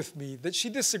share with me that she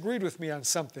disagreed with me on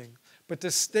something, but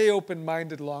to stay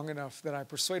open-minded long enough that I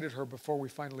persuaded her before we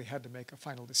finally had to make a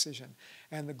final decision.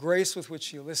 And the grace with which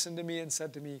she listened to me and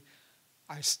said to me,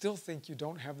 I still think you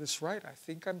don't have this right. I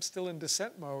think I'm still in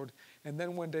dissent mode. And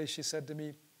then one day she said to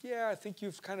me, yeah, I think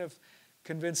you've kind of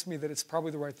convinced me that it's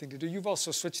probably the right thing to do. You've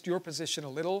also switched your position a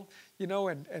little, you know,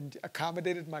 and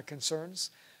accommodated my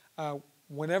concerns.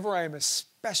 Whenever I am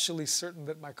especially certain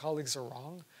that my colleagues are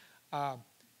wrong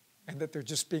and that they're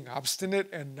just being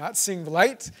obstinate and not seeing the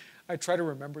light, I try to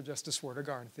remember Justice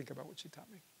Werdegar and think about what she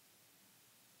taught me.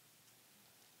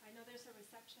 I know there's a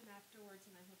reception afterwards,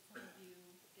 and I hope some of you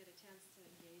get a chance to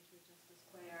engage with Justice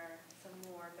Cuéllar some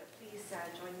more, but please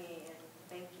join me